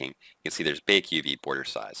our baking, you can see there's Bake UV border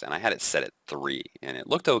size, and I had it set at 3, and it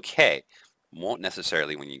looked okay. Won't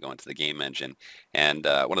necessarily when you go into the game engine. And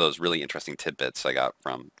one of those really interesting tidbits I got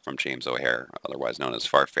from James O'Hare, otherwise known as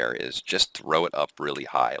Farfair, is just throw it up really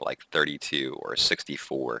high, like 32 or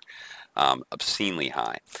 64, obscenely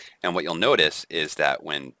high. And what you'll notice is that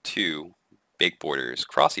when two bake borders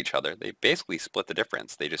cross each other, they basically split the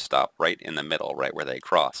difference. They just stop right in the middle, right where they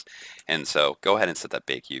cross. And so go ahead and set that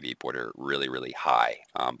bake UV border really, really high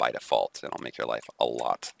by default. And it'll make your life a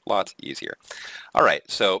lot easier. All right,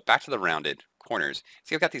 so back to the rounded corners.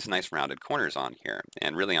 See, I've got these nice rounded corners on here.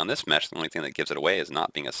 And really on this mesh, the only thing that gives it away is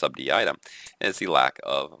not being a sub-D item, is the lack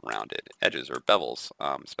of rounded edges or bevels,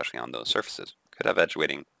 especially on those surfaces. Could have edge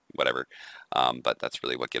weighting, whatever, but that's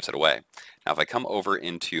really what gives it away. Now if I come over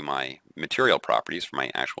into my material properties for my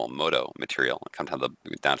actual MODO material, and come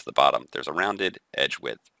down to the bottom, there's a rounded edge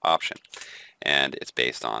width option, and it's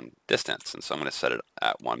based on distance, and so I'm going to set it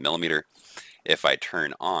at 1 millimeter. If I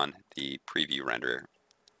turn on the preview renderer,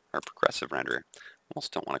 or progressive renderer, I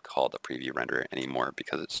almost don't want to call it the preview renderer anymore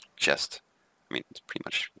because it's just, I mean, it's pretty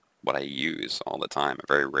much what I use all the time. I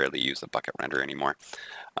very rarely use the bucket renderer anymore,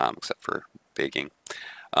 except for baking.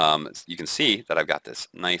 You can see that I've got this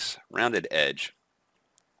nice rounded edge,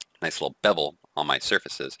 nice little bevel on my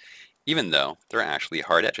surfaces, even though they're actually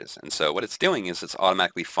hard edges. And so what it's doing is it's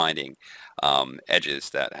automatically finding edges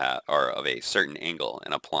that are of a certain angle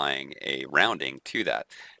and applying a rounding to that.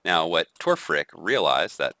 Now what Torfrick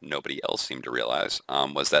realized that nobody else seemed to realize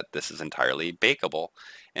was that this is entirely bakeable.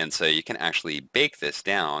 And so you can actually bake this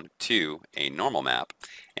down to a normal map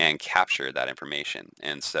and capture that information.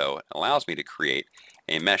 And so it allows me to create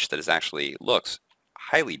a mesh that actually looks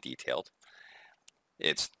highly detailed.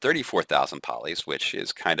 It's 34,000 polys, which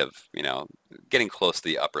is kind of, you know, getting close to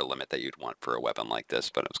the upper limit that you'd want for a weapon like this,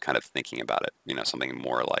 but I was kind of thinking about it, you know, something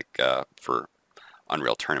more like for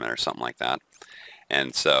Unreal Tournament or something like that.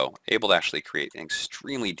 And so able to actually create an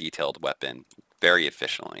extremely detailed weapon very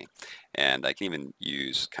efficiently. And I can even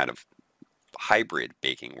use kind of hybrid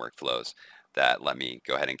baking workflows that let me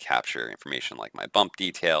go ahead and capture information like my bump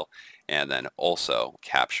detail, and then also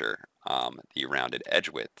capture the rounded edge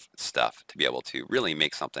width stuff to be able to really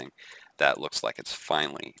make something that looks like it's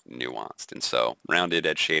finely nuanced. And so rounded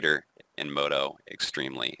edge shader in MODO,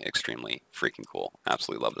 extremely freaking cool.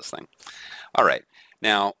 Absolutely love this thing. All right,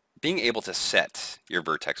 now being able to set your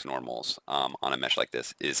vertex normals on a mesh like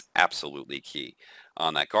this is absolutely key.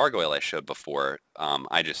 On that gargoyle I showed before,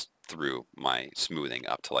 I just threw my smoothing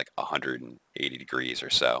up to like 180 degrees or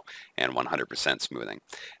so and 100% smoothing.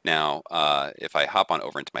 Now if I hop on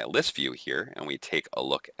over into my list view here and we take a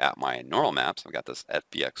look at my normal maps, I've got this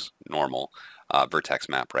FBX normal vertex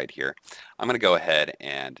map right here. I'm going to go ahead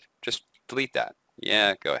and just delete that.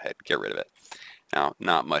 Yeah, go ahead, get rid of it. Now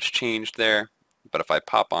not much changed there, but if I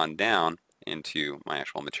pop on down into my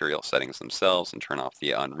actual material settings themselves and turn off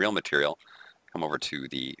the Unreal material, come over to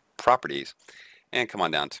the properties, and come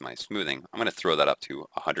on down to my smoothing, I'm going to throw that up to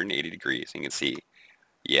 180 degrees. And you can see,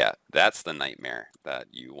 yeah, that's the nightmare that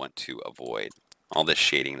you want to avoid. All this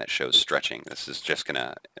shading that shows stretching, this is just going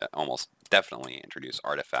to almost definitely introduce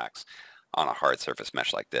artifacts on a hard surface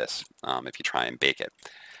mesh like this if you try and bake it.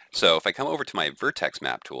 So if I come over to my vertex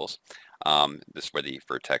map tools, this is where the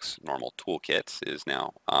vertex normal toolkit is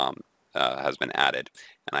now has been added,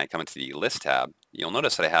 and I come into the list tab, you'll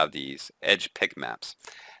notice that I have these edge pick maps.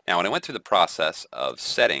 Now when I went through the process of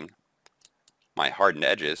setting my hardened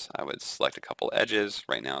edges, I would select a couple edges.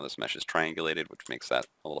 Right now this mesh is triangulated, which makes that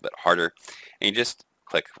a little bit harder. And you just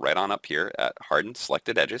click right on up here at hardened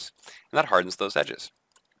selected edges, and that hardens those edges.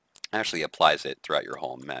 It actually applies it throughout your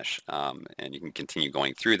whole mesh, and you can continue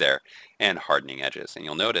going through there and hardening edges. And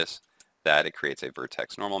you'll notice that it creates a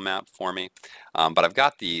vertex normal map for me. But I've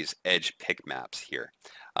got these edge pick maps here.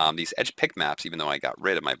 These edge pick maps, even though I got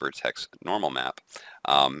rid of my vertex normal map,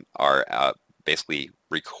 are basically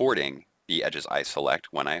recording the edges I select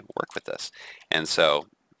when I work with this. And so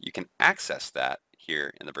you can access that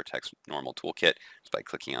here in the vertex normal toolkit just by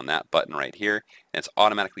clicking on that button right here, and it's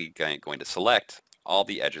automatically going to select all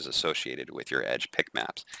the edges associated with your edge pick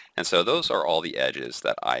maps. And so those are all the edges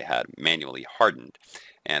that I had manually hardened.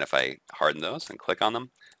 And if I harden those and click on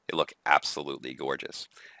them, they look absolutely gorgeous.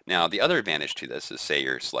 Now, the other advantage to this is, say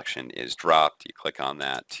your selection is dropped, you click on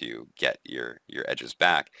that to get your edges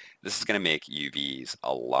back. This is going to make UVs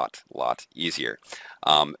a lot easier.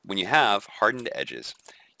 When you have hardened edges,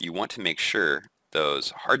 you want to make sure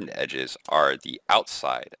those hardened edges are the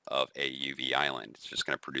outside of a UV island. It's just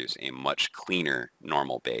going to produce a much cleaner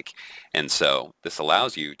normal bake. And so this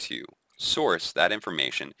allows you to source that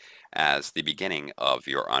information as the beginning of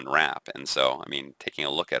your unwrap. And so, I mean, taking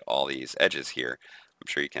a look at all these edges here, I'm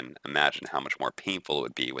sure you can imagine how much more painful it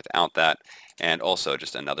would be without that. And also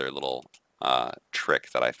just another little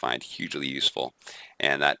trick that I find hugely useful,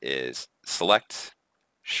 and that is select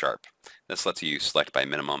sharp. This lets you select by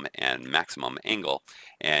minimum and maximum angle,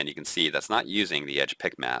 and you can see that's not using the edge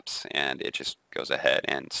pick maps, and it just goes ahead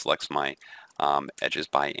and selects my edges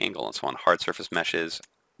by angle. And so on hard surface meshes,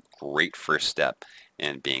 great first step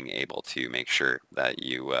in being able to make sure that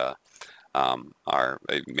you or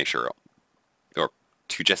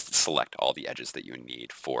to just select all the edges that you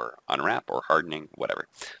need for unwrap or hardening, whatever.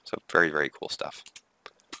 So very cool stuff.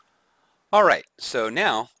 All right, so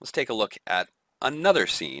now let's take a look at another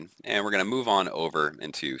scene, and we're going to move on over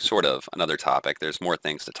into sort of another topic. There's more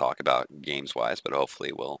things to talk about games-wise, but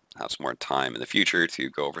hopefully we'll have some more time in the future to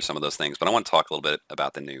go over some of those things. But I want to talk a little bit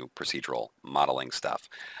about the new procedural modeling stuff,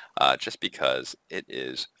 just because it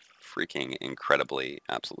is freaking incredibly,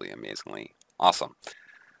 absolutely amazingly awesome.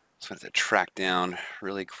 So I have to track down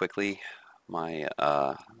really quickly my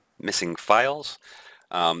missing files.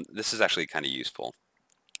 This is actually kind of useful,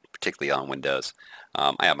 particularly on Windows.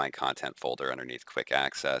 I have my content folder underneath quick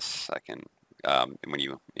access. I can, when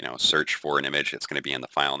you search for an image, it's going to be in the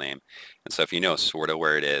file name. And so if you know sort of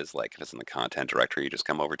where it is, like if it's in the content directory, you just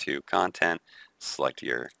come over to content, select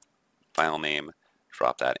your file name,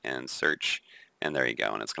 drop that in search, and there you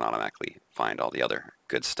go. And it's going to automatically find all the other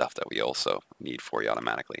good stuff that we also need for you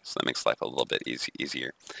automatically. So that makes life a little bit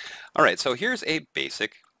easier. All right, so here's a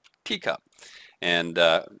basic teacup. And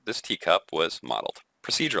this teacup was modeled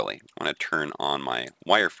procedurally. I'm going to turn on my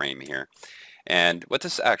wireframe here. And what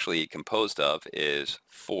this is actually composed of is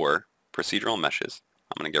 4 procedural meshes.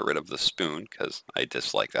 I'm going to get rid of the spoon because I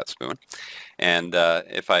dislike that spoon. And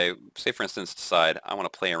if I, say for instance, decide I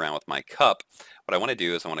want to play around with my cup, what I want to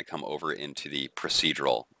do is I want to come over into the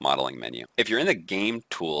procedural modeling menu. If you're in the game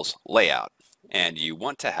tools layout and you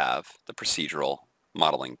want to have the procedural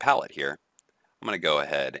modeling palette here, I'm going to go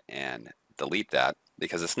ahead and delete that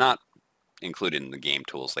because it's not included in the game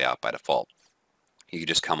tools layout by default. You can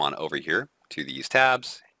just come on over here to these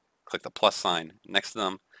tabs, click the plus sign next to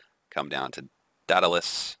them, come down to data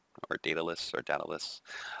lists, and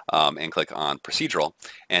click on procedural,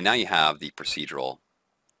 and now you have the procedural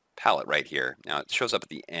palette right here. Now it shows up at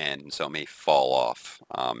the end, so it may fall off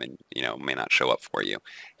and may not show up for you.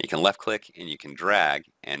 You can left click and you can drag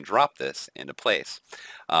and drop this into place.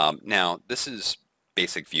 Now this is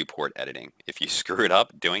basic viewport editing. If you screw it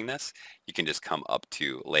up doing this, you can just come up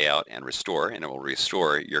to layout and restore, and it will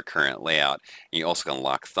restore your current layout. And you also can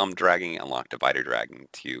lock thumb dragging and lock divider dragging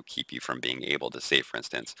to keep you from being able to, say for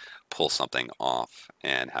instance, pull something off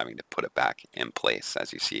and having to put it back in place,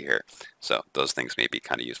 as you see here. So those things may be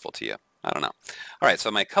kind of useful to you. I don't know. All right, so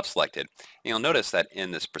my cup selected. And you'll notice that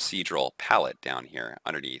in this procedural palette down here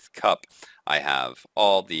underneath cup, I have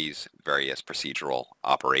all these various procedural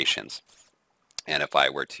operations. And if I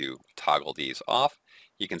were to toggle these off,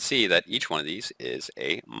 you can see that each one of these is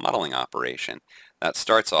a modeling operation. That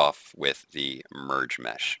starts off with the merge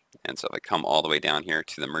mesh. And so if I come all the way down here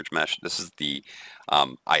to the merge mesh, this is the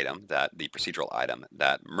the procedural item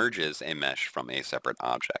that merges a mesh from a separate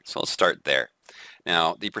object. So let's start there.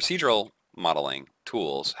 Now, the procedural modeling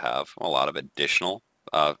tools have a lot of additional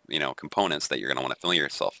components that you're going to want to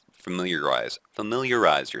familiarize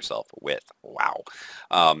yourself with. Wow.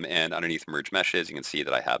 And underneath merge meshes, you can see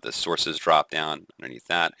that I have this sources drop down. Underneath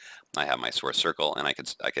that, I have my source circle, and I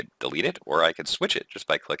could delete it or I could switch it just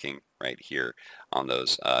by clicking right here on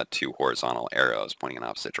those 2 horizontal arrows pointing in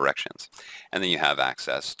opposite directions. And then you have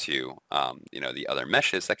access to the other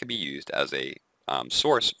meshes that could be used as a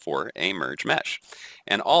source for a merge mesh.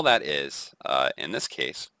 And all that is, in this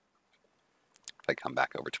case, if I come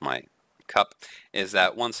back over to my cup, is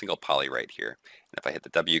that one single poly right here. And if I hit the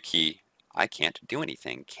W key, I can't do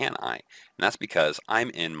anything, can I? And that's because I'm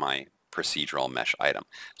in my procedural mesh item.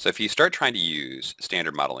 So if you start trying to use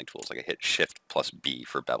standard modeling tools, like I hit Shift plus B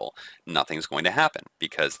for bevel, nothing's going to happen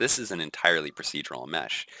because this is an entirely procedural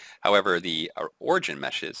mesh. However, the origin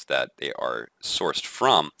meshes that they are sourced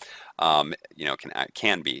from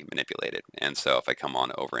can be manipulated. And so if I come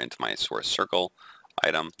on over into my source circle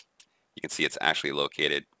item, you can see it's actually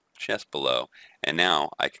located just below. And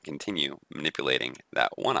now I can continue manipulating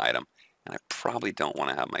that one item. And I probably don't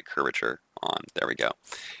want to have my curvature on. There we go.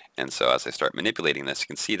 And so as I start manipulating this, you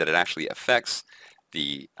can see that it actually affects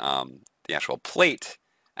the actual plate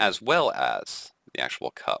as well as the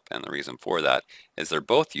actual cup. And the reason for that is they're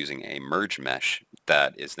both using a merge mesh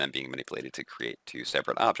that is then being manipulated to create two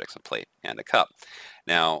separate objects, a plate and a cup.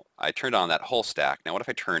 Now, I turned on that whole stack. Now, what if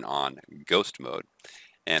I turn on ghost mode?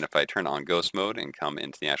 And if I turn on ghost mode and come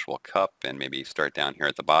into the actual cup and maybe start down here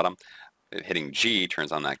at the bottom, hitting G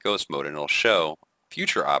turns on that ghost mode and it'll show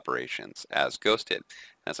future operations as ghosted.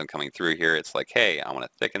 As I'm coming through here, it's like, hey, I want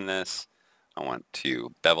to thicken this. I want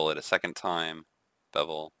to bevel it a second time.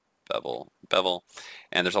 Bevel, bevel, bevel.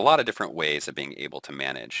 And there's a lot of different ways of being able to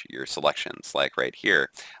manage your selections. Like right here,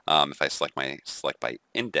 if I select by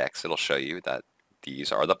index, it'll show you that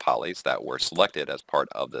these are the polys that were selected as part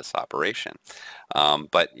of this operation.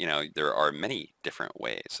 But you know, there are many different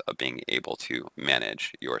ways of being able to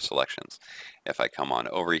manage your selections. If I come on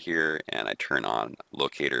over here and I turn on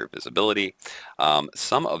locator visibility,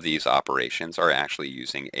 some of these operations are actually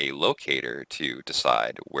using a locator to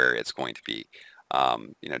decide where it's going to be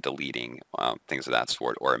you know, deleting things of that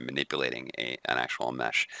sort, or manipulating an actual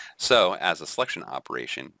mesh. So as a selection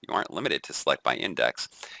operation, you aren't limited to select by index.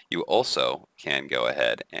 You also can go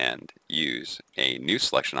ahead and use a new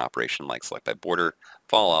selection operation like select by border,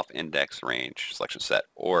 fall off, index, range, selection set,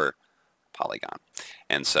 or polygon.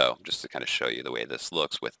 And so just to kind of show you the way this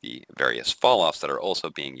looks with the various fall-offs that are also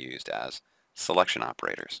being used as selection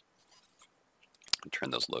operators.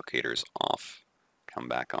 Turn those locators off, come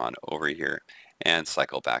back on over here, and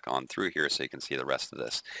cycle back on through here so you can see the rest of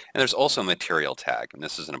this. And there's also a material tag, and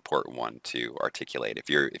this is an important one to articulate. If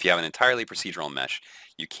you have an entirely procedural mesh,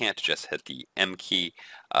 you can't just hit the M key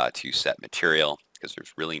to set material, because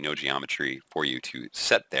there's really no geometry for you to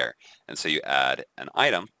set there. And so you add an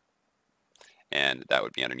item, and that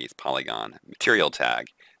would be underneath polygon material tag.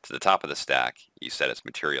 To the top of the stack, you set its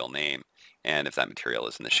material name, and if that material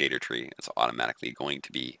is in the shader tree, it's automatically going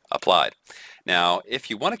to be applied. Now, if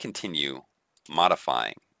you want to continue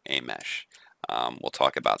modifying a mesh, we'll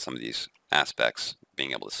talk about some of these aspects,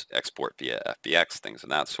 being able to export via FBX, things of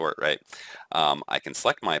that sort, right? I can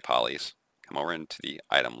select my polys, come over into the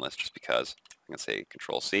item list just because. I can say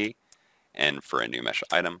Control C, and for a new mesh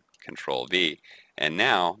item, Control V. And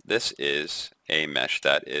now this is a mesh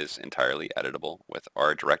that is entirely editable with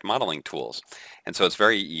our direct modeling tools. And so it's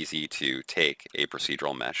very easy to take a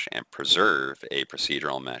procedural mesh and preserve a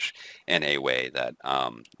procedural mesh in a way that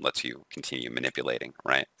lets you continue manipulating,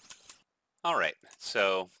 right? All right,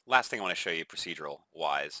 so last thing I want to show you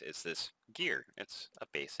procedural-wise is this gear. It's a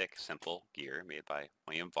basic, simple gear made by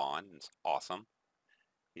William Vaughn. It's awesome.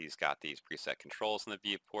 He's got these preset controls in the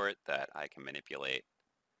viewport that I can manipulate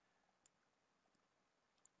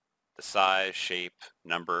the size, shape,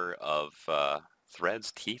 number of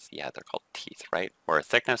threads, teeth, yeah, they're called teeth, right? Or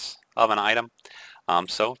thickness of an item.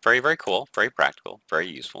 So very, very cool, very practical, very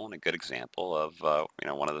useful, and a good example of you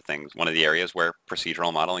know, one of the areas where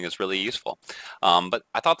procedural modeling is really useful. But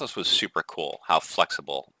I thought this was super cool, how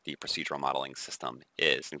flexible the procedural modeling system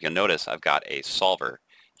is. And you'll notice I've got a solver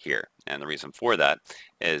here, and the reason for that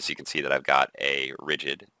is you can see that I've got a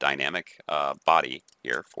rigid dynamic body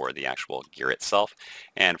here for the actual gear itself,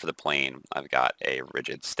 and for the plane I've got a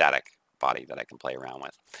rigid static body that I can play around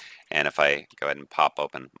with. And if I go ahead and pop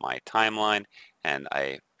open my timeline and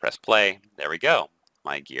I press play, there we go.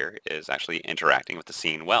 My gear is actually interacting with the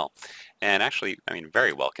scene well. And actually, I mean,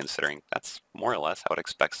 very well, considering that's more or less how I would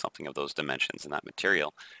expect something of those dimensions and that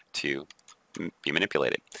material to be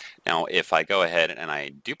manipulated. Now, if I go ahead and I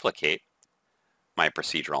duplicate my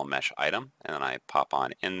procedural mesh item and then I pop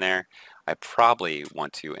on in there, I probably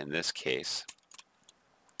want to, in this case,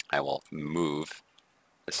 I will move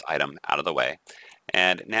this item out of the way.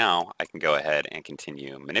 And now I can go ahead and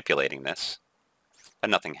continue manipulating this,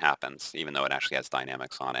 but nothing happens, even though it actually has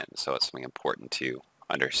dynamics on it. So it's something important to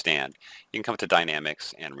understand. You can come to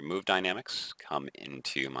dynamics and remove dynamics, come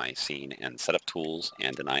into my scene and setup tools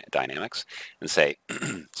and dynamics, and say,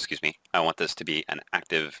 excuse me, I want this to be an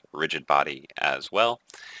active rigid body as well.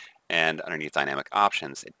 And underneath dynamic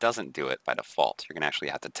options, it doesn't do it by default. You're going to actually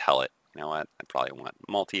have to tell it, you know what, I probably want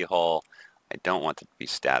multi-hull, I don't want it to be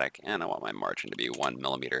static, and I want my margin to be 1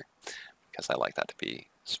 millimeter because I like that to be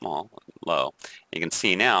small and low. You can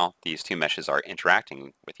see now these two meshes are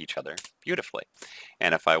interacting with each other beautifully.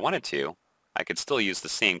 And if I wanted to, I could still use the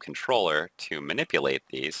same controller to manipulate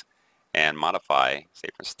these, and modify, say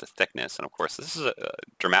for instance, the thickness. And of course, this is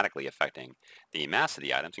dramatically affecting the mass of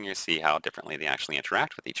the items, and you're going to see how differently they actually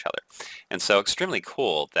interact with each other. And so extremely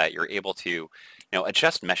cool that you're able to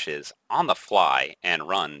adjust meshes on the fly and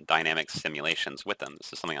run dynamic simulations with them.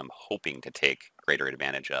 This is something I'm hoping to take greater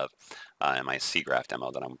advantage of in my SeaGraph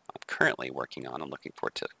demo that I'm currently working on and looking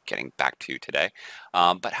forward to getting back to today.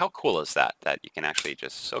 But how cool is that you can actually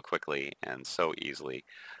just so quickly and so easily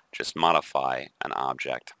just modify an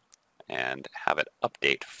object and have it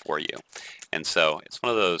update for you. And so it's one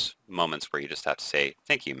of those moments where you just have to say,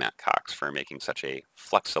 thank you, Matt Cox, for making such a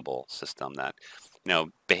flexible system that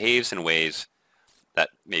behaves in ways that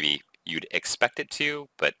maybe you'd expect it to,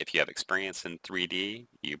 but if you have experience in 3D,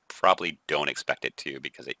 you probably don't expect it to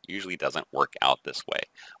because it usually doesn't work out this way.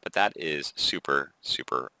 But that is super,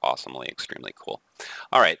 super awesomely, extremely cool.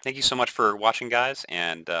 All right, thank you so much for watching, guys,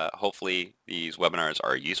 and hopefully these webinars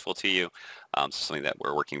are useful to you. It's something that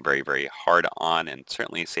we're working very, very hard on, and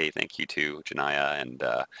certainly say thank you to Janaya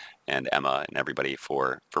and Emma and everybody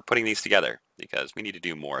for putting these together because we need to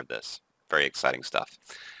do more of this. Very exciting stuff.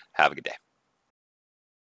 Have a good day.